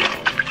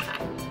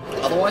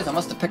 Otherwise, I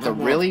must have picked a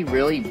really,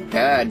 really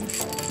bad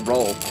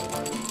roll.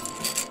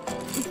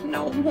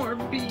 No more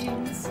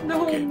beans.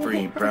 No Okay, more.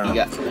 green, brown. You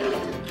got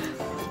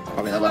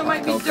probably Oh, another it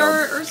might be hot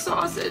dirt cocoa. or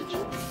sausage.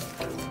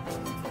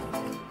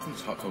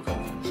 It's hot cocoa.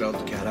 Should I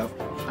let the cat out?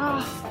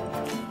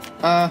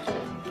 Ah,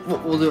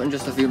 We'll do it in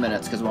just a few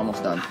minutes because we're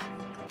almost done.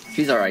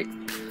 She's alright.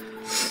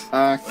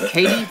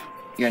 Katie,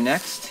 you're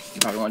next.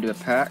 You probably want to do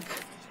a pack.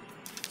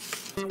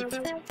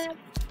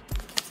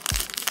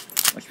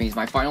 Which means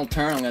my final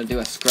turn, I'm going to do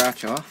a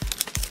scratch off.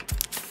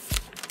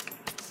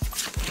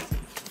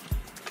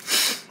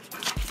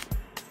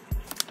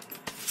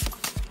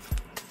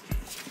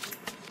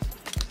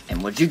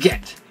 And what'd you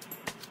get?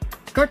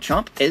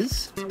 Garchomp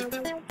is...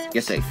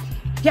 You're safe.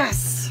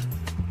 yes.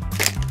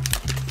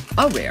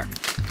 A rare.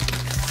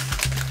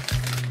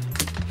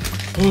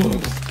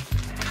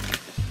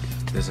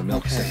 There's a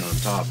milk Okay. sitting on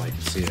top. I can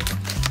see it.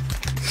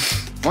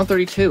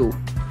 132.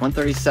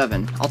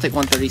 137. I'll take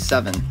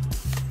 137.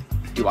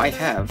 Do I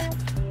have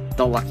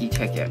the lucky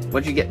ticket?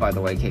 What'd you get, by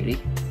the way, Katie?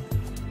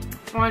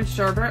 Orange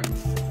sherbet.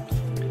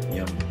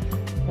 Yum.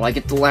 Will I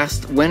get the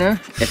last winner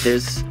if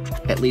there's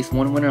at least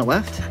one winner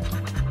left?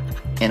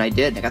 And I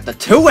did. I got the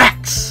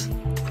 2X!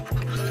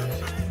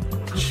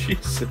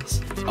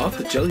 Jesus. Off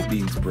the jelly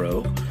beans,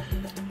 bro. Well,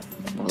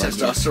 I guess-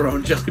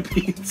 Testosterone jelly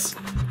beans.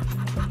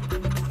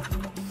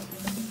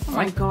 Oh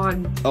my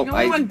god. Oh, you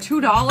only won It's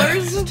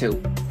 $2?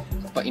 2.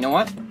 But you know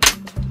what?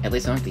 At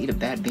least I don't have to eat a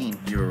bad bean.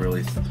 You were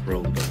really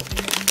thrilled about it.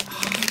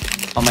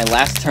 On my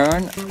last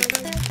turn,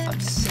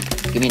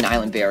 give me an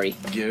island berry.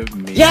 Give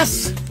me...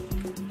 Yes!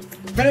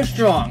 Finish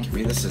strong! Give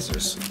me the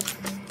scissors.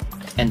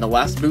 And the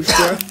last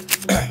booster,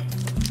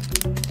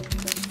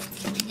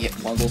 we get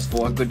one of those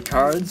 4 good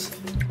cards,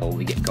 or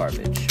we get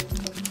garbage.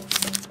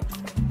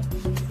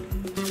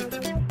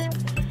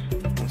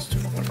 Let's do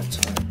it one at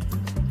a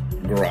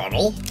time.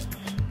 Grottle.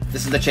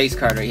 This is the chase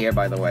card right here,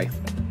 by the way.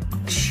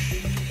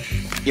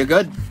 You're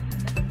good?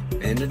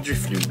 And a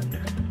Drifloon.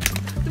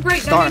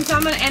 Great, Star. that means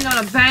I'm gonna end on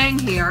a bang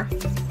here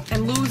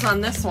and lose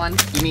on this one.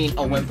 You mean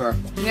a whimper.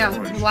 Yeah,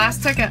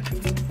 last ticket.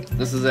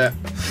 This is it.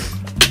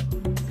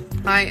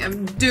 I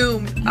am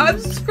doomed. I'm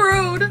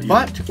screwed.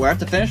 But we're at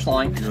the finish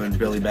line. You and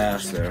Billy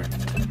Bass there.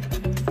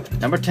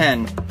 Number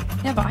 10.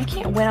 Yeah, but I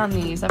can't win on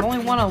these. I've only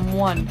won on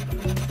one.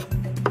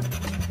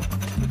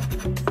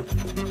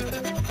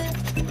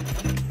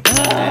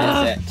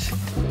 That is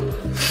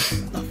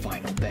it. The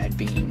final bad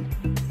bean.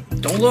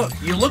 Don't look.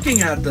 You're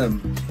looking at them.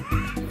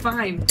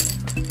 Fine.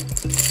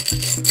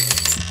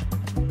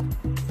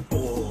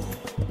 Oh.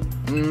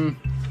 Mmm.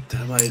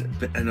 That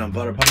might end on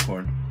butter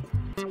popcorn.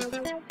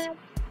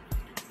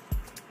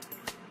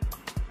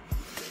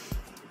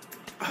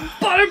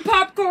 Butter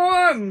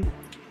popcorn!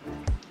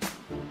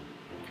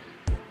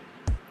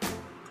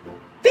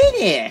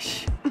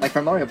 Finish! Like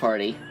from Mario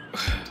Party.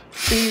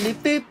 Boop,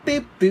 boop,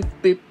 boop, boop,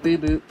 boop, boop,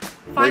 boop.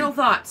 Final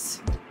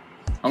thoughts.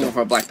 I'm going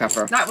for a black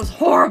pepper. That was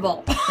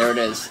horrible. There it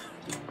is.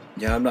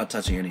 Yeah, I'm not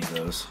touching any of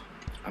those.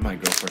 I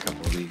might go for a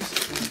couple of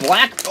these.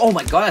 Black? Oh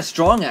my god, that's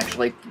strong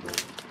actually.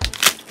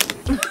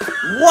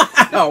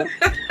 Wow!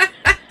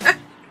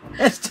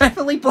 It's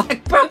definitely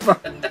black pepper.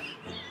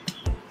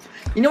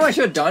 You know what I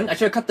should have done? I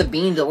should have cut the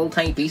bean into little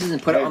tiny pieces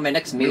and put it on my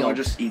next You meal. want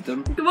to just eat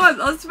them? Come on,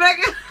 let's make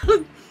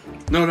it.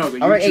 No, no.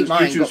 You All right, choose, eat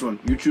mine, you choose go. one.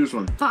 You choose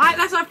one.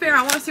 That's not fair.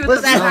 I want to see what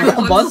Let's the add black a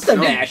ones- monster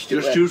No, mash to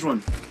just it. choose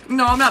one.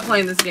 No, I'm not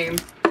playing this game.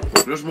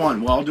 Just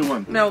one. Well, I'll do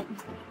one. Nope.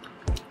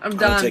 I'm I'll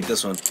done. take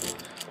this one.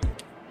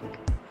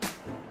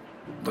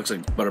 Looks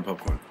like butter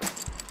popcorn.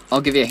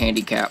 I'll give you a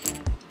handicap.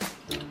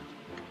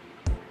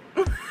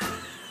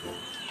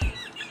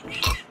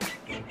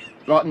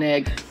 Rotten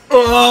egg.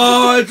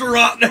 Oh, it's a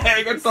rotten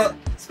egg. I thought.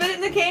 Spit it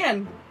in the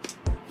can.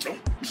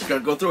 Just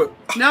gotta go through it.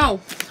 No.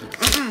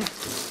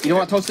 You don't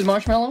want toasted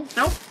marshmallow?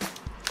 Nope.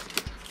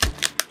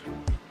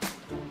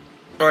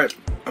 All right,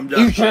 I'm done.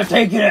 You should have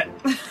taken it.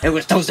 It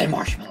was toasted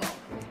marshmallow.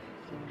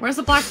 Where's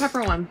the black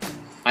pepper one?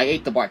 I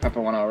ate the black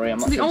pepper one already. I'm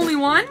not The sure. only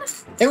one?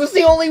 It was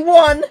the only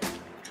one.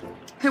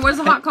 Hey, where's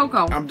the hot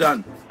cocoa? I'm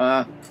done.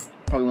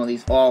 Probably one of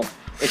these. Oh,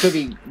 it could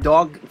be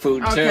dog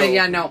food too. Okay,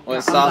 yeah, no. Or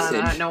I'm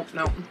sausage. done. Nope,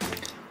 nope.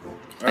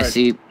 All I right.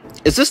 see.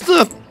 Is this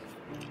the?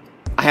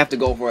 I have to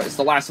go for it. It's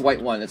the last white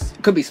one. It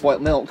could be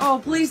spoiled milk. Oh,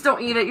 please don't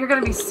eat it. You're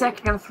gonna be sick.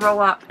 You're gonna throw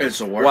up. It's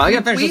a work. Well, I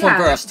gotta finish We this one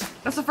had it.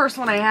 first. That's the first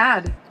one I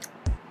had.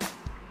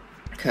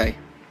 Okay.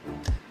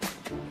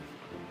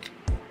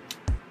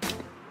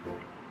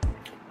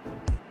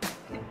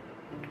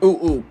 Ooh,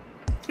 ooh.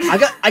 I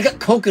got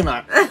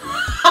coconut.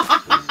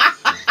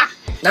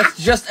 That's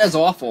just as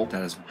awful.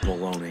 That is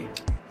baloney.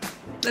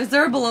 Is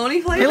there a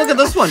bologna flavor? Hey, look at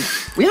this one.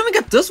 We haven't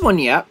got this one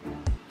yet.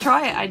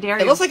 Try it. I dare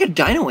you. It looks like a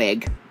dino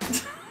egg.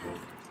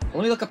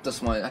 Let me look up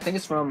this one. I think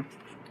it's from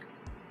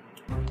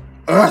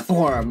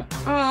Earthworm.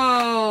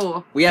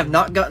 Oh. We have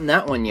not gotten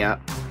that one yet.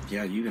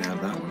 Yeah, you can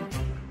have that one.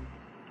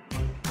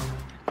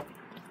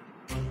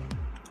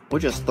 We're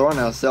just throwing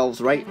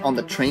ourselves right on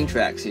the train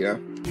tracks here.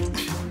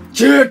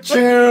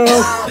 Choo-choo!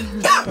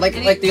 like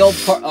the old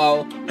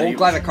old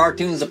classic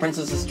cartoons, the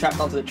princess is trapped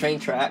onto the train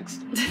tracks.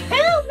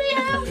 Help me,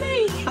 help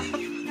me!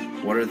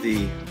 What are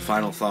the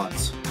final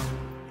thoughts?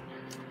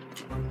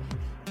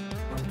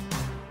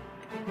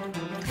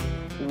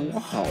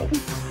 Wow.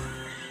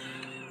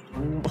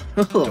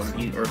 Don't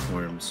eat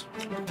earthworms.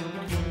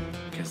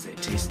 Because they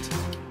taste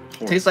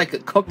horrible. Tastes like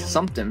it cooked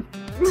something.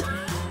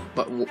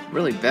 But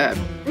really bad.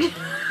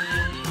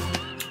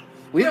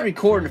 We have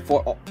recorded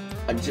for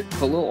a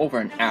little over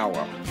an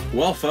hour.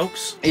 Well,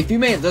 folks. If you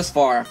made it this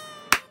far,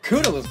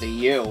 kudos to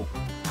you.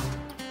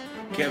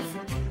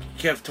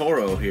 Kev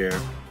Toro here.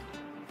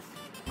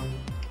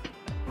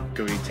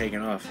 Go be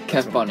taken off.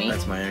 Kev Bunny.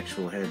 That's my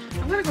actual head.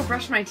 I'm gonna go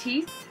brush my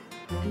teeth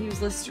and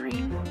use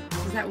Listerine,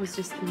 because that was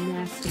just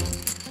nasty.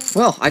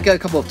 Well, I got a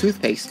couple of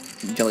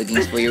toothpaste jelly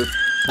beans for you.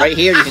 Right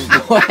here, you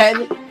can go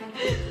ahead.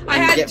 I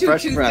had get 2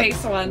 fresh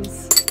toothpaste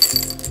ones.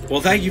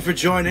 Well, thank you for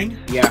joining.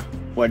 Yeah,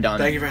 we're done.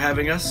 Thank you for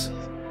having us.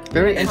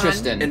 Very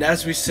interesting. And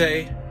as we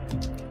say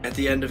at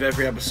the end of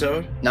every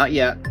episode, Not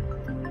yet. We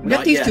got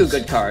Not these yet. 2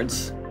 good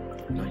cards.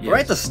 not yet.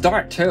 Right at the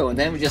start, too, and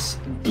then we just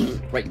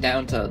right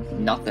down to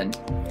nothing.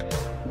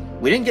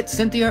 We didn't get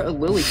Cynthia or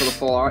Lily for the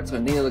full arts,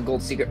 but neither the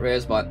gold secret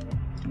rares, but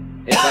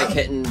it's like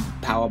hitting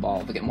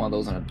Powerball to get one of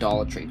those on a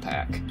Dollar Tree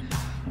pack.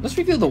 Let's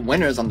review the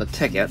winners on the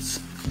tickets.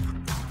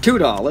 $2,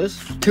 $2,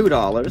 $2,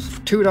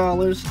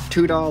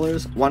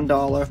 $2,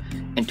 $1,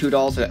 and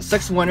 $2. We got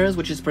 6 winners,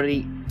 which is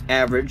pretty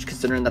average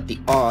considering that the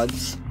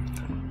odds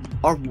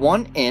are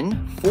 1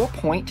 in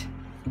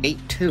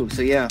 4.82.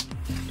 So yeah,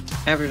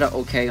 averaged out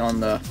okay on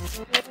the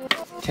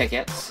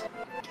tickets.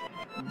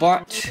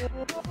 But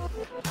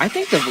I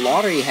think the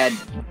lottery had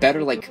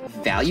better like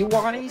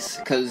value-wise,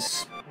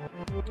 because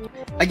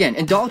again,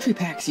 in Dollar Tree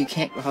packs you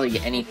can't really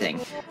get anything.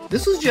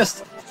 This was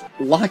just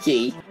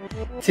lucky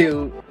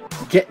to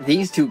get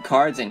these 2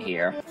 cards in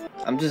here.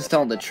 I'm just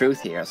telling the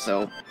truth here,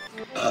 so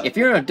if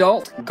you're an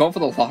adult, go for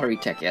the lottery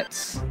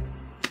tickets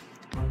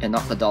and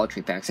not the Dollar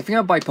Tree packs. If you're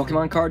gonna buy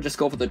Pokemon cards, just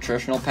go for the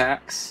traditional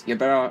packs. You're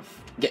better off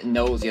getting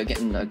those, you're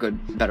getting a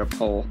better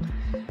pull.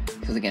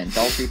 Because again,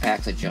 Dollar Tree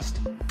packs are just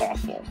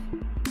awful.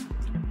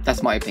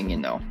 That's my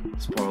opinion though.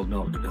 Spoiled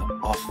milk.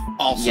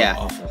 Also Yeah,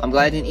 awful. I'm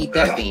glad I didn't eat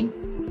that bean.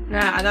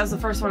 Nah, that was the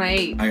first one I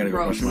ate. I gotta go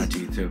Gross. brush my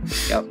teeth too.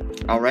 Yep,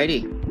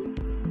 alrighty.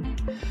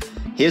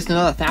 Here's to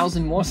another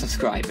 1,000 more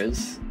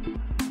subscribers.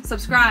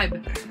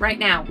 Subscribe right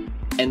now.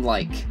 And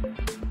like.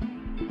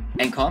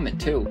 And comment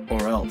too.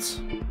 Or else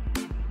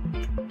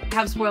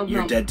Have spoiled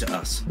you're milk. dead to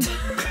us.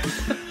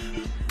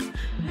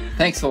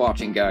 Thanks for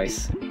watching,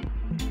 guys.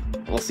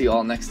 We'll see you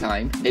all next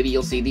time. Maybe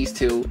you'll see these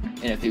 2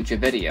 in a future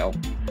video.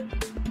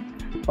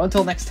 But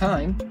until next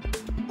time.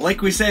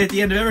 Like we say at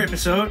the end of every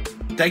episode,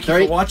 thank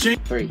you for watching.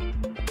 3,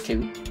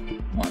 2,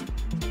 1.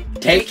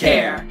 Take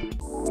care.